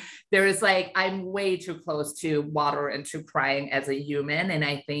like, there's like, I'm way too close to water and to crying as a human. And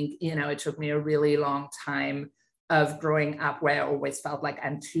I think, you know, it took me a really long time of growing up where I always felt like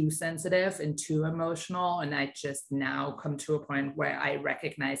I'm too sensitive and too emotional. And I just now come to a point where I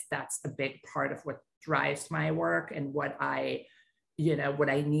recognize that's a big part of what drives my work and what I, you know, what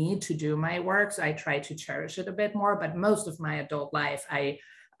I need to do my work. So I try to cherish it a bit more. But most of my adult life,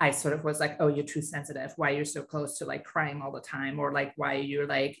 I sort of was like, oh, you're too sensitive. Why you're so close to like crying all the time? Or like, why you're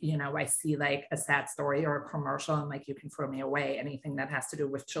like, you know, I see like a sad story or a commercial and like, you can throw me away. Anything that has to do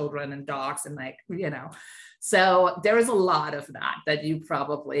with children and dogs and like, you know. So there is a lot of that you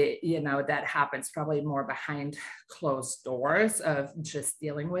probably, you know, that happens probably more behind closed doors of just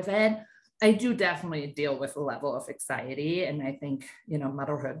dealing with it. I do definitely deal with a level of anxiety. And I think, you know,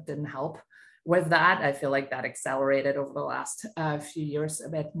 motherhood didn't help with that. I feel like that accelerated over the last few years a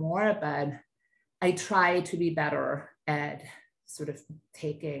bit more, but I try to be better at sort of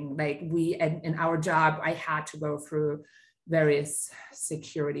taking, like in our job, I had to go through various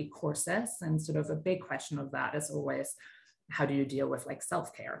security courses, and sort of a big question of that is always, how do you deal with like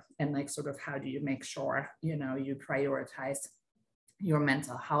self-care, and like sort of how do you make sure, you know, you prioritize your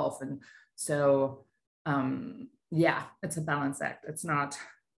mental health. And so yeah, it's a balance act. It's not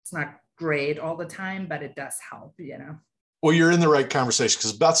great all the time, but it does help, you know. Well, you're in the right conversation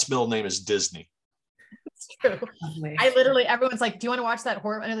because Beth's middle name is Disney. It's true. I literally, everyone's like, do you want to watch that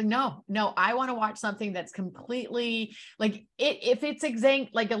horror? And I'm like, no, I want to watch something that's completely like if it's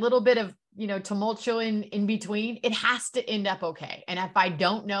like a little bit of, you know, tumultuous in between, it has to end up okay. And if I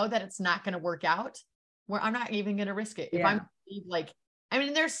don't know that it's not going to work out, I'm not even going to risk it. If I'm like, I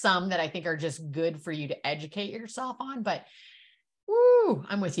mean, there's some that I think are just good for you to educate yourself on, but woo,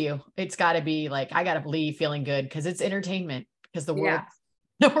 I'm with you. It's got to be like, I got to leave feeling good because it's entertainment, because the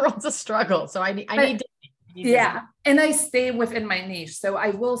world's a struggle. So I need yeah. And I stay within my niche. So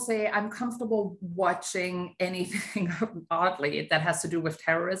I will say I'm comfortable watching anything oddly that has to do with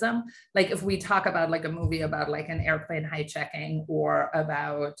terrorism. Like if we talk about like a movie about like an airplane hijacking or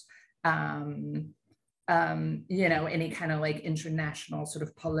about, you know, any kind of like international sort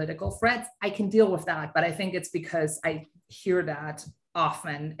of political threats, I can deal with that. But I think it's because I hear that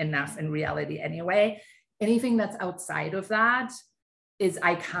often enough in reality anyway. Anything that's outside of that is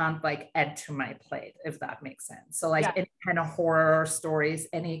I can't like add to my plate, if that makes sense. So like any kind of horror stories,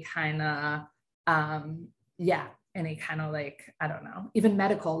 any kind of, any kind of like, I don't know, even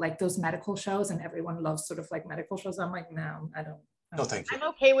medical, like those medical shows, and everyone loves sort of like medical shows. I'm like, no, I don't. No, thank you. I'm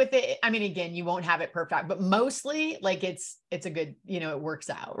okay with it. I mean, again, you won't have it perfect, but mostly like it's a good, you know, it works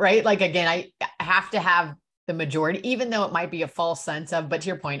out, right? Like, again, I have to have the majority, even though it might be a false sense of, but to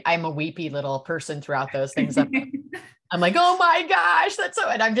your point, I'm a weepy little person throughout those things. I'm like, oh my gosh, that's so,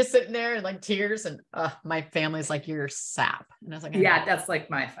 and I'm just sitting there and like tears, and my family's like, you're sap. And I was like, yeah, that's like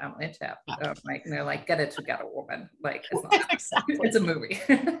my family too. Yeah. Like, they're like, get it together, woman. Like, it's not, exactly. It's a movie.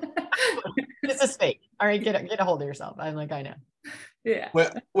 It's a fake. All right, get a hold of yourself. I'm like, I know. Yeah.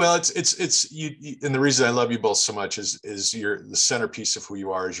 Well, it's you, and the reason I love you both so much is you're the centerpiece of who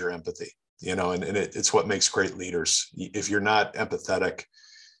you are is your empathy, you know, and it's what makes great leaders. If you're not empathetic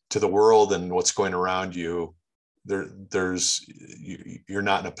to the world and what's going around you, you're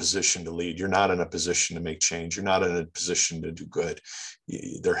not in a position to lead. You're not in a position to make change. You're not in a position to do good.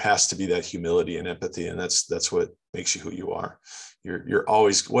 There has to be that humility and empathy, and that's what makes you who you are. You're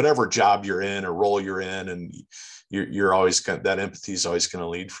always, whatever job you're in or role you're in, and you're always that empathy is always going to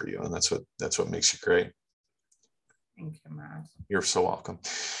lead for you, and that's what makes you great. Thank you, Matt. You're so welcome.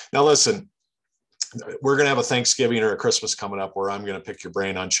 Now listen, we're going to have a Thanksgiving or a Christmas coming up where I'm going to pick your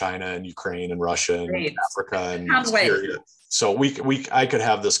brain on China and Ukraine and Russia and Africa and Syria. So I could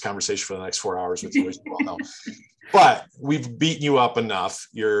have this conversation for the next 4 hours with you, as you all know. But we've beaten you up enough.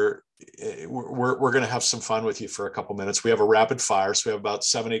 We're going to have some fun with you for a couple minutes. We have a rapid fire, so we have about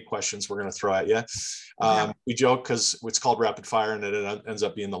 7-8 questions we're going to throw at you. We joke because it's called rapid fire, and it ends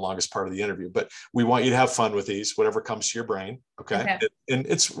up being the longest part of the interview. But we want you to have fun with these, whatever comes to your brain. Okay. And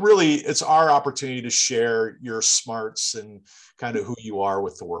it's our opportunity to share your smarts and kind of who you are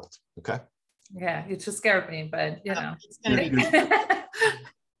with the world. Okay. Yeah, you just scared me, but you know.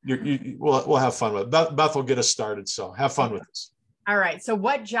 We'll have fun with it. Beth will get us started. So have fun with this. All right. So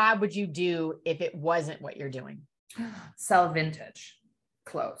what job would you do if it wasn't what you're doing? Sell vintage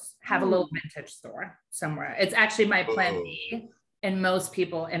clothes, have a little vintage store somewhere. It's actually my plan B. And most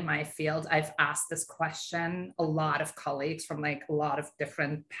people in my field, I've asked this question, a lot of colleagues from like a lot of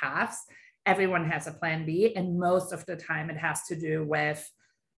different paths. Everyone has a plan B. And most of the time it has to do with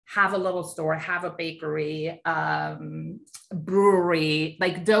have a little store, have a bakery, brewery,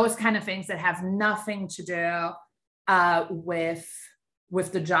 like those kind of things that have nothing to do with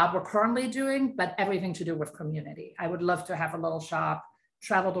the job we're currently doing, but everything to do with community. I would love to have a little shop,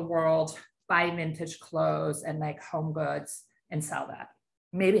 travel the world, buy vintage clothes and like home goods and sell that.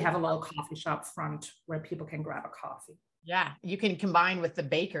 Maybe have a little coffee shop front where people can grab a coffee. Yeah, you can combine with the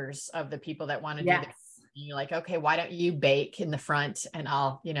bakers of the people that want to do this. You're like, okay, why don't you bake in the front and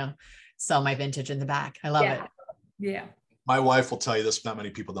I'll, sell my vintage in the back. I love it. Yeah. My wife will tell you this, not many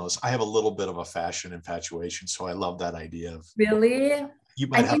people know this. I have a little bit of a fashion infatuation. So I love that idea of really.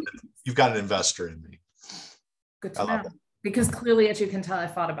 You've got an investor in me. Good to know. Because clearly, as you can tell, I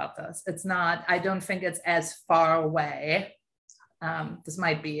thought about this. It's not, I don't think it's as far away. This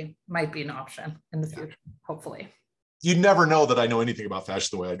might be an option in the future, hopefully. You never know that I know anything about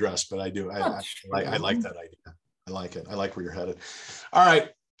fashion the way I dress, but I do. I like that idea. I like it. I like where you're headed. All right.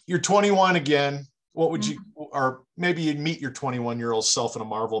 You're 21 again. What would you, or maybe you'd meet your 21-year-old self in a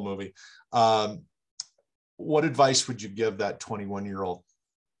Marvel movie. What advice would you give that 21-year-old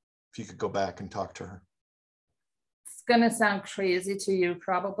if you could go back and talk to her? It's going to sound crazy to you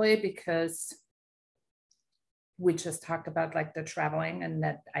probably because we just talked about like the traveling and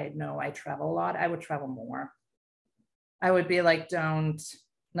that I know I travel a lot. I would travel more. I would be like,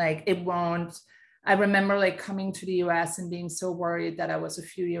 I remember like coming to the US and being so worried that I was a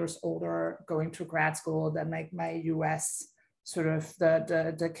few years older going to grad school than like my US sort of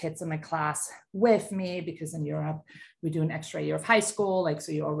the kids in my class with me, because in Europe we do an extra year of high school, like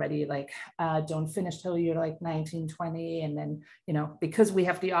so you already like don't finish till you're like 19, 20, and then because we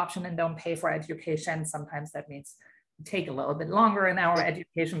have the option and don't pay for education, sometimes that means we take a little bit longer in our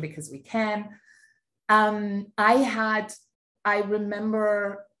education because we can. I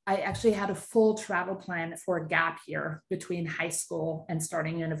remember I actually had a full travel plan for a gap year between high school and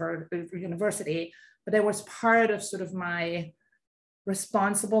starting university, but it was part of sort of my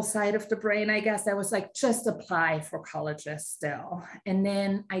responsible side of the brain, I guess. I was like, just apply for colleges still. And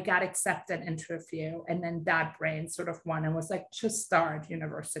then I got accepted into a few, and then that brain sort of won and was like, just start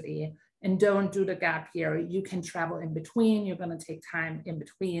university and don't do the gap year. You can travel in between. You're going to take time in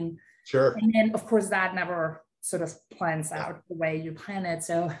between. Sure. And then of course that never sort of plans out the way you plan it.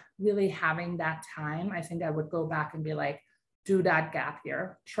 So really having that time, I think I would go back and be like, do that gap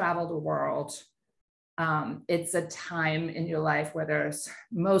year, travel the world. It's a time in your life where there's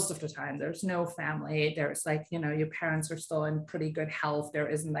most of the time, there's no family. There's like, your parents are still in pretty good health. There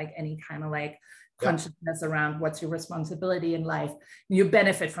isn't like any kind of like consciousness around what's your responsibility in life. You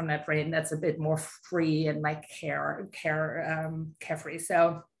benefit from that brain that's a bit more free and like carefree.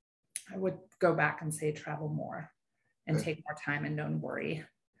 So I would go back and say travel more and take more time and don't worry.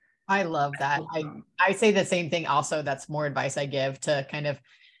 I love that. I say the same thing also. That's more advice I give to kind of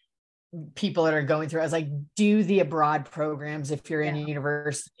people that are going through. I was like, do the abroad programs if you're in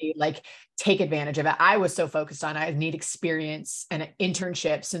university, like take advantage of it. I was so focused on I need experience and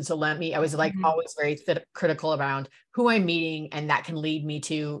internships. And so I was like always very critical around who I'm meeting, and that can lead me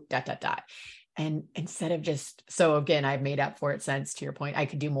to ... And instead of so again, I've made up for it since, to your point, I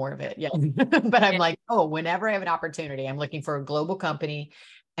could do more of it. Yeah. But I'm like, whenever I have an opportunity, I'm looking for a global company.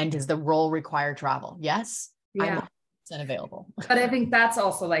 And does the role require travel? Yes. Yeah. I'm available. But I think that's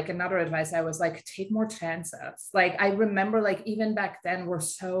also like another advice. I was like, take more chances. Like, I remember like, even back then we're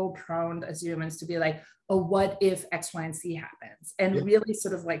so prone as humans to be like, oh, what if X, Y, and Z happens? And really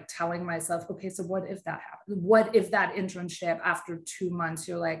sort of like telling myself, okay, so what if that happens? What if that internship after 2 months,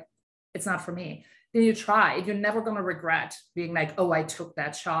 you're like, it's not for me. Then you try. You're never going to regret being like, oh, I took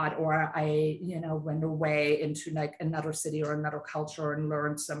that shot, or I, went away into like another city or another culture and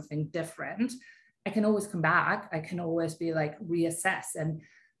learned something different. I can always come back. I can always be like reassess. And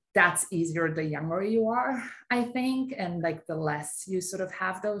that's easier the younger you are, I think. And like the less you sort of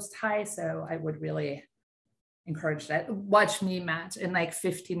have those ties. So I would really encourage that. Watch me, Matt, in like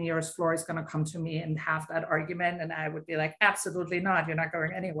 15 years, Flora is going to come to me and have that argument. And I would be like, absolutely not. You're not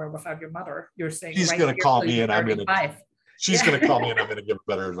going anywhere without your mother. You're saying she's going to call me and I'm going to, she's going to call me and I'm going to give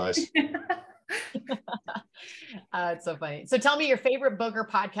better advice. It's so funny. So tell me your favorite book or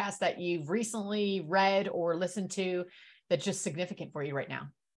podcast that you've recently read or listened to that's just significant for you right now.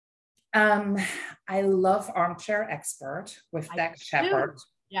 I love Armchair Expert with Dax Shepard.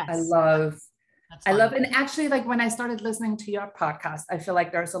 Yes. I love, That's and actually, like when I started listening to your podcast, I feel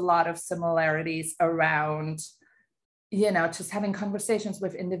like there's a lot of similarities around, just having conversations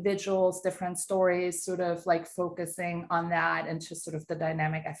with individuals, different stories, sort of like focusing on that, and just sort of the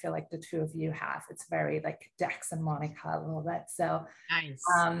dynamic I feel like the two of you have. It's very like Dex and Monica a little bit. So nice.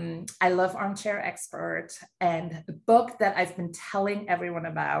 I love Armchair Expert, and the book that I've been telling everyone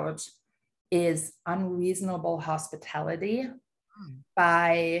about is Unreasonable Hospitality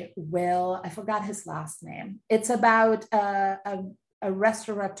by Will, I forgot his last name. It's about a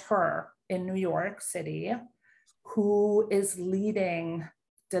restaurateur in New York City who is leading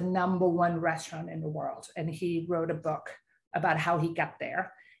the #1 restaurant in the world. And he wrote a book about how he got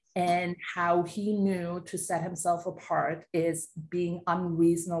there and how he knew to set himself apart is being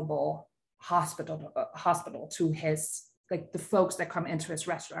unreasonable hospital to his, like the folks that come into his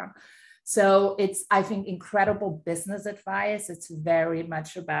restaurant. So it's, I think, incredible business advice. It's very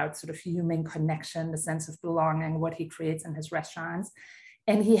much about sort of human connection, the sense of belonging, what he creates in his restaurants.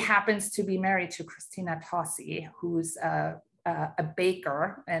 And he happens to be married to Christina Tossi, who's a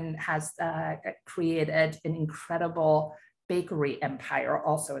baker and has created an incredible bakery empire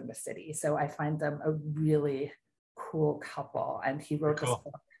also in the city. So I find them a really cool couple. And he wrote this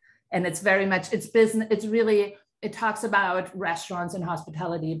book. And it's very much, it's business, it's really, it talks about restaurants and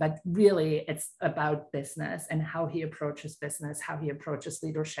hospitality, but really it's about business and how he approaches business, how he approaches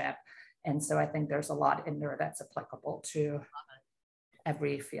leadership. And so I think there's a lot in there that's applicable to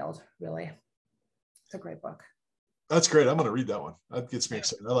every field, really. It's a great book. That's great. I'm going to read that one. That gets me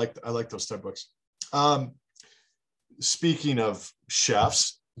excited. I like those type books. Speaking of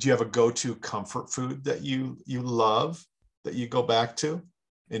chefs, do you have a go-to comfort food that you love, that you go back to?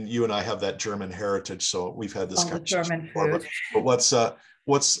 And you and I have that German heritage, so we've had this conversation German before, food. but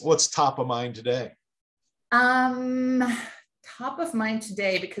what's top of mind today? Top of mind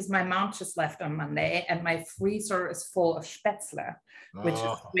today, because my mom just left on Monday and my freezer is full of Spätzle, which is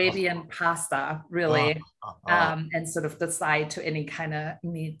Swabian pasta, really, and sort of the side to any kind of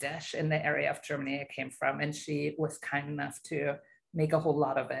meat dish in the area of Germany I came from. And she was kind enough to make a whole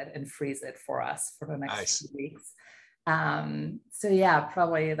lot of it and freeze it for us for the next few weeks. So yeah,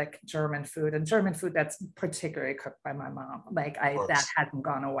 probably like German food, and German food that's particularly cooked by my mom. Like that hasn't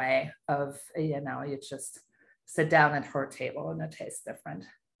gone away of, you just sit down at her table and it tastes different.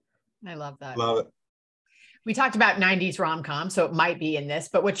 I love that. Love it. We talked about 90s rom-com, so it might be in this,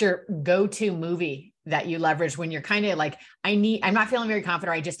 but what's your go-to movie that you leverage when you're kind of like, I'm not feeling very confident,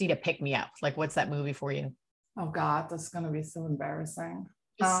 or I just need to pick me up? Like, what's that movie for you? Oh God, that's going to be so embarrassing.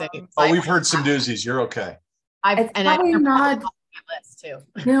 We've heard some doozies. You're okay. It's probably not on my list too.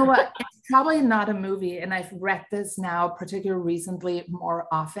 You know what? It's probably not a movie. And I've read this now, particularly recently, more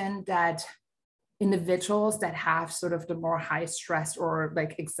often, that individuals that have sort of the more high stress or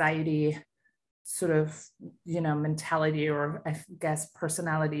like anxiety sort of, mentality, or I guess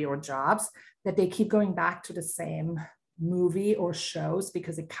personality or jobs, that they keep going back to the same movie or shows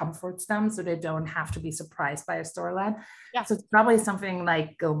because it comforts them, so they don't have to be surprised by a storyline. Yeah. So it's probably something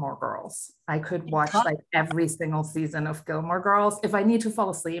like Gilmore Girls. I could watch like every single season of Gilmore Girls. If I need to fall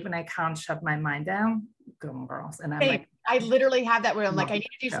asleep and I can't shut my mind down, Gilmore Girls. And I'm like, I literally have that where I'm like, I need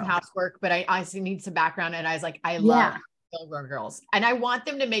to do some housework, but I honestly need some background. And I was like, I love Gilmore Girls. And I want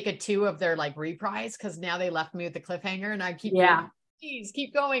them to make a 2 of their like reprise, because now they left me with the cliffhanger and I keep please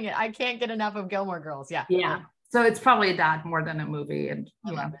keep going. I can't get enough of Gilmore Girls. Yeah. So it's probably that more than a movie. And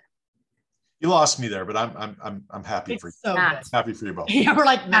I love it. You lost me there, but I'm happy for you. So good. Happy for you both. Yeah, we're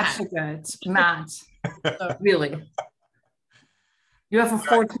like Matt. So good. Matt. Really. You have a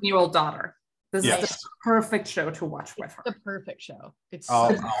 14-year-old daughter. This is the perfect show to watch with her. The perfect show. It's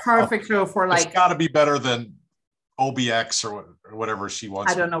the perfect show for like. It's got to be better than OBX or whatever she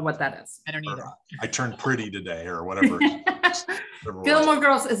wants. I don't know what that is. I don't either. I turned pretty today or whatever. Gilmore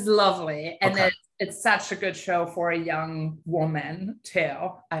Girls is lovely, and it's such a good show for a young woman too,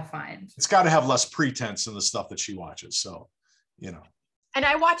 I find. It's got to have less pretense in the stuff that she watches, so And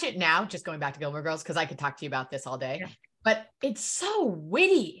I watch it now, just going back to Gilmore Girls, because I could talk to you about this all day. But it's so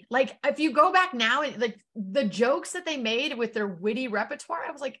witty. Like if you go back now and like the jokes that they made with their witty repertoire,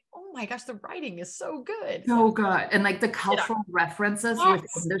 I was like, oh my gosh, the writing is so good. So good. And like the cultural references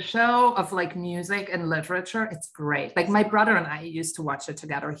within the show of like music and literature, it's great. Like my brother and I used to watch it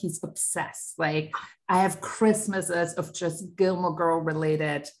together. He's obsessed. Like I have Christmases of just Gilmore Girl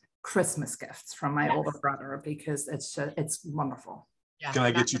related Christmas gifts from my older brother, because it's wonderful. Yeah. Can I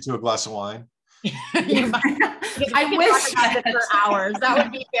get you to a glass of wine? I wish about it for hours. That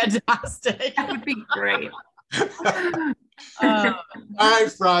would be fantastic. That would be great. All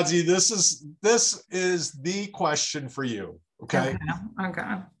right, Franzi, this is the question for you. Okay. Okay.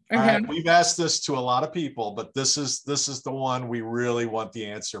 All right. We've asked this to a lot of people, but this is the one we really want the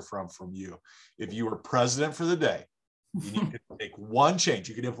answer from you. If you were president for the day, you need to make one change.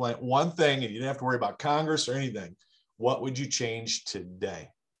 You could implement one thing and you didn't have to worry about Congress or anything. What would you change today?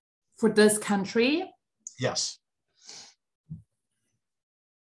 For this country? Yes.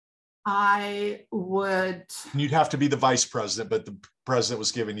 I would. You'd have to be the vice president, but the president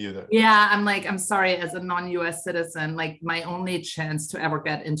was giving you the. Yeah, I'm sorry, as a non-US citizen, like my only chance to ever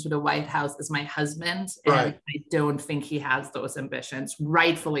get into the White House is my husband. Right. And I don't think he has those ambitions,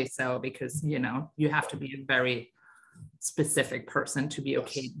 rightfully so, because, you know, you have to be a very specific person to be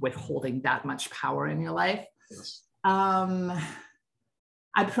okay with holding that much power in your life. Yes.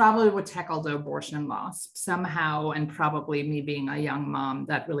 I probably would tackle the abortion laws somehow, and probably me being a young mom,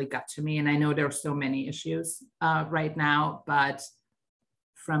 that really got to me. And I know there are so many issues right now, but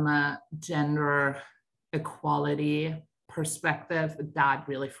from a gender equality perspective, that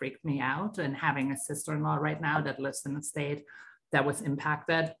really freaked me out. And having a sister-in-law right now that lives in a state that was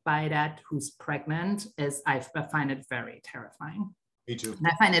impacted by that, who's pregnant, I find it very terrifying. Me too. And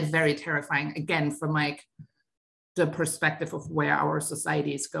I find it very terrifying, again, from like the perspective of where our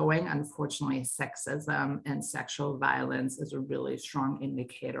society is going. Unfortunately, sexism and sexual violence is a really strong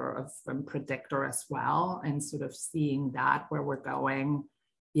indicator of predictor as well. And sort of seeing that where we're going,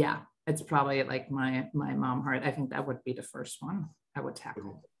 yeah, it's probably like my mom heart. I think that would be the first one I would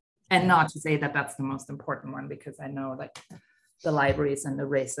tackle. And not to say that that's the most important one, because I know like the libraries and the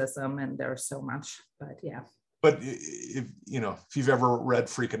racism, and there's so much, but yeah. But if you've ever read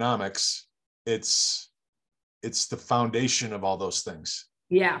Freakonomics, it's the foundation of all those things.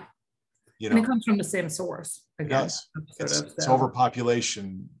 Yeah. And it comes from the same source. Again, it's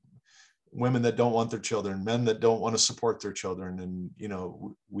overpopulation, women that don't want their children, men that don't want to support their children. And,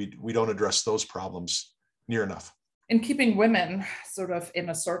 we don't address those problems near enough. And keeping women sort of in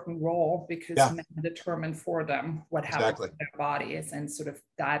a certain role, because men determine for them what happens to their bodies. And sort of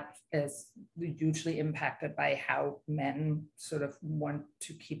that is hugely impacted by how men sort of want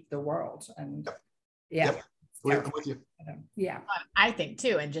to keep the world. And We're with you. Yeah, I think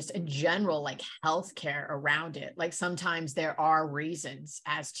too. And just in general, like healthcare around it, like sometimes there are reasons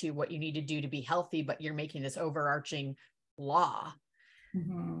as to what you need to do to be healthy, but you're making this overarching law.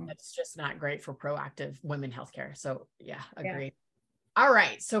 That's just not great for proactive women healthcare. So yeah, agreed. Yeah. All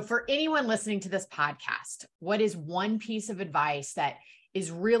right. So for anyone listening to this podcast, what is one piece of advice that is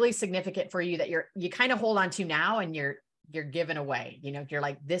really significant for you that you kind of hold on to now and you're giving away? You're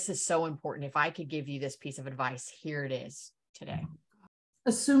like, this is so important. If I could give you this piece of advice, here it is today.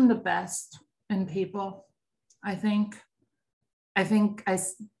 Assume the best in people. I think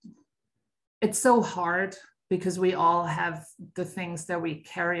it's so hard, because we all have the things that we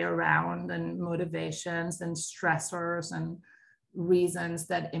carry around, and motivations and stressors and reasons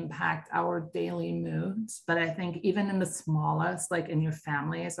that impact our daily moods. But I think even in the smallest, like in your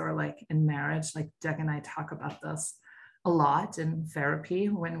families or like in marriage, like Jack and I talk about this a lot in therapy,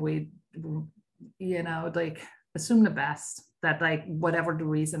 when we, like assume the best, that like whatever the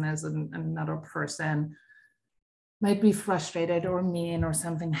reason is, another person might be frustrated or mean or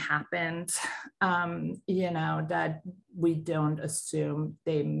something happened, that we don't assume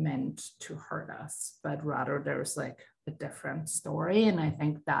they meant to hurt us, but rather there's like a different story. And I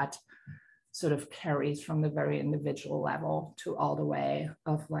think that sort of carries from the very individual level to all the way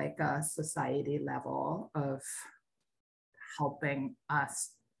of like a society level of helping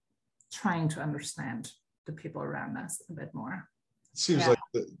us trying to understand the people around us a bit more. It seems like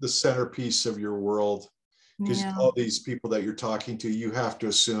the centerpiece of your world, because all these people that you're talking to, you have to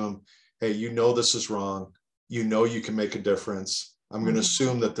assume, hey, this is wrong. You can make a difference. I'm going to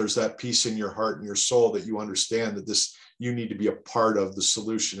assume that there's that piece in your heart and your soul that you understand that you need to be a part of the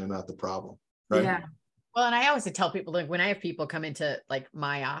solution and not the problem. Right. Yeah. Well, and I always tell people, like when I have people come into like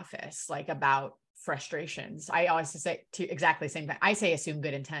my office, like about frustrations, I always say to exactly the same thing. I say, assume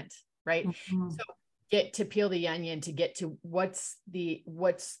good intent, right? So get to peel the onion to get to what's the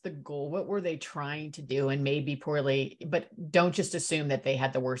goal, what were they trying to do, and maybe poorly, but don't just assume that they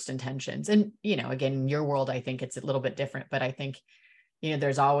had the worst intentions. And again, in your world, I think it's a little bit different, but I think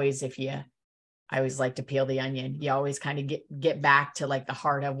there's always, I always like to peel the onion, you always kind of get back to like the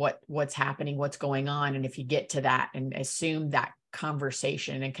heart of what's happening, what's going on. And if you get to that and assume that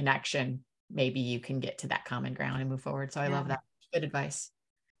conversation and connection, maybe you can get to that common ground and move forward. So I love that. Good advice.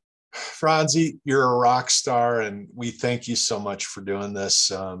 Franzi, you're a rock star, and we thank you so much for doing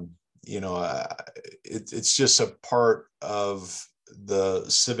this. It's just a part of the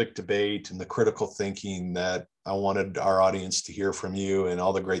civic debate and the critical thinking that I wanted our audience to hear from you, and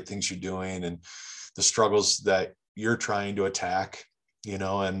all the great things you're doing and the struggles that you're trying to attack, and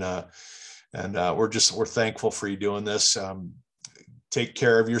we're thankful for you doing this. Take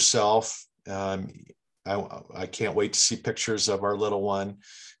care of yourself. I can't wait to see pictures of our little one.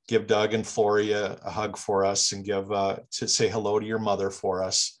 Give Doug and Floria a hug for us, and to say hello to your mother for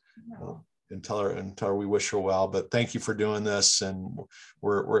us. And tell her we wish her well. But thank you for doing this, and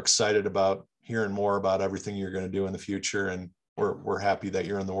we're excited about hearing more about everything you're going to do in the future, and we're happy that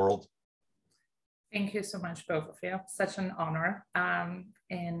you're in the world. Thank you so much, both of you. Such an honor.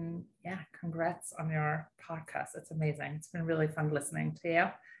 And yeah, congrats on your podcast. It's amazing. It's been really fun listening to you.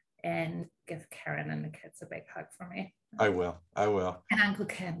 And give Karen and the kids a big hug for me. I will. And Uncle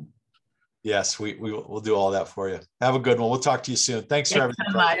Ken. Yes, we'll do all that for you. Have a good one. We'll talk to you soon. Thanks for everything.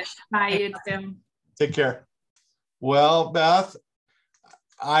 So much. Bye, you too. Take care. Well, Beth,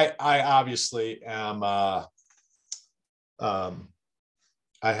 I obviously am. I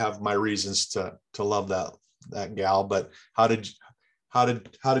have my reasons to love that gal. But how did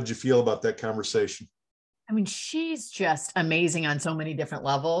you feel about that conversation? I mean, she's just amazing on so many different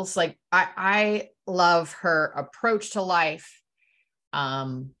levels. Like I love her approach to life.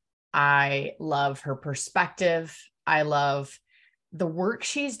 I love her perspective. I love the work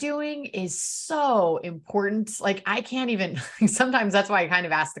she's doing is so important. Like I can't even, sometimes that's why I kind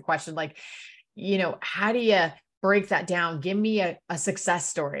of ask the question, like, how do you break that down? Give me a success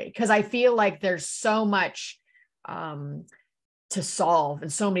story. Cause I feel like there's so much, to solve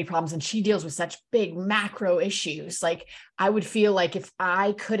and so many problems. And she deals with such big macro issues. Like I would feel like if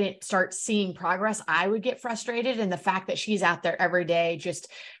I couldn't start seeing progress, I would get frustrated. And the fact that she's out there every day,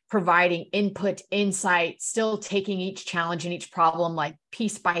 just providing input, insight, still taking each challenge and each problem, like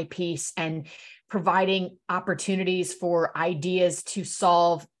piece by piece, and providing opportunities for ideas to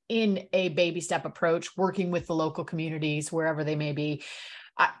solve in a baby step approach, working with the local communities, wherever they may be.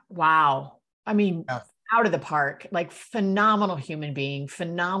 Wow. I mean, yeah. Out of the park, like phenomenal human being,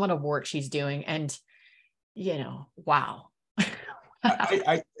 phenomenal work she's doing. And, wow.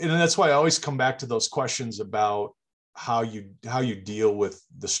 And that's why I always come back to those questions about how you deal with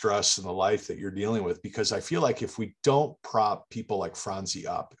the stress and the life that you're dealing with, because I feel like if we don't prop people like Franzi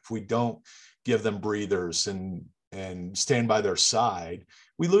up, if we don't give them breathers and stand by their side,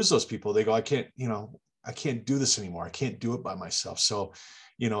 we lose those people. They go, I can't do this anymore. I can't do it by myself. So,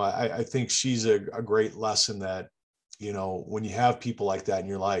 I think she's a great lesson that, when you have people like that in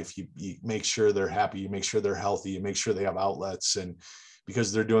your life, you make sure they're happy, you make sure they're healthy, you make sure they have outlets, and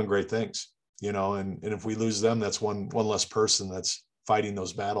because they're doing great things, and if we lose them, that's one less person that's fighting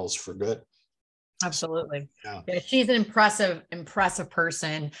those battles for good. Absolutely. Yeah, she's an impressive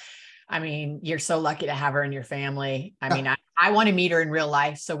person. I mean, you're so lucky to have her in your family. I mean, I want to meet her in real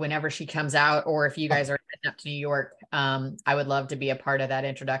life. So whenever she comes out, or if you guys are heading up to New York, I would love to be a part of that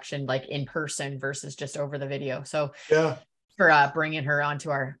introduction, like in person versus just over the video. So yeah, for bringing her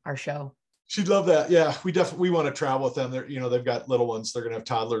onto our show. She'd love that. Yeah, we want to travel with them. They've got little ones. They're going to have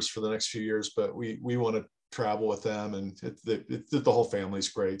toddlers for the next few years, but we want to travel with them, and the whole family's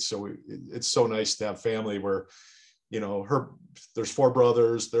great. So it's so nice to have family where, there's 4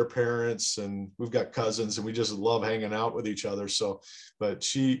 brothers, their parents, and we've got cousins, and we just love hanging out with each other. So, but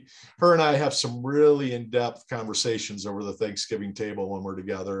her and I have some really in-depth conversations over the Thanksgiving table when we're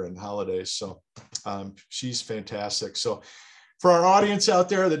together and holidays. So she's fantastic. So for our audience out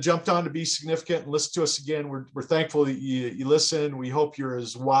there that jumped on to Be Significant and listen to us again, we're thankful that you listen. We hope you're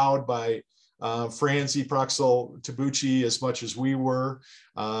as wowed by Franzi Praxl-Tabuchi as much as we were.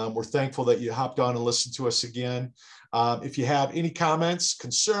 We're thankful that you hopped on and listened to us again. If you have any comments,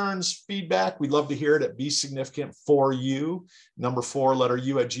 concerns, feedback, we'd love to hear it at besignificant4u, number 4, letter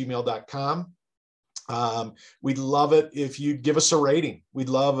U, @gmail.com. We'd love it if you'd give us a rating. We'd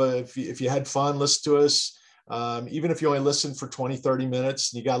love if you had fun, listen to us. Even if you only listen for 20, 30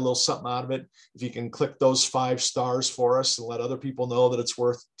 minutes and you got a little something out of it, if you can click those 5 stars for us and let other people know that it's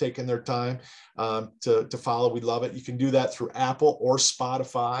worth taking their time to follow, we'd love it. You can do that through Apple or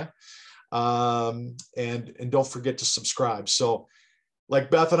Spotify. And don't forget to subscribe. So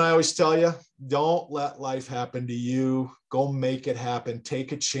like Beth and I always tell you, don't let life happen to you. Go make it happen.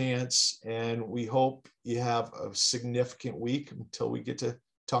 Take a chance. And we hope you have a significant week until we get to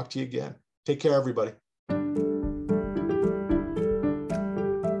talk to you again. Take care, everybody.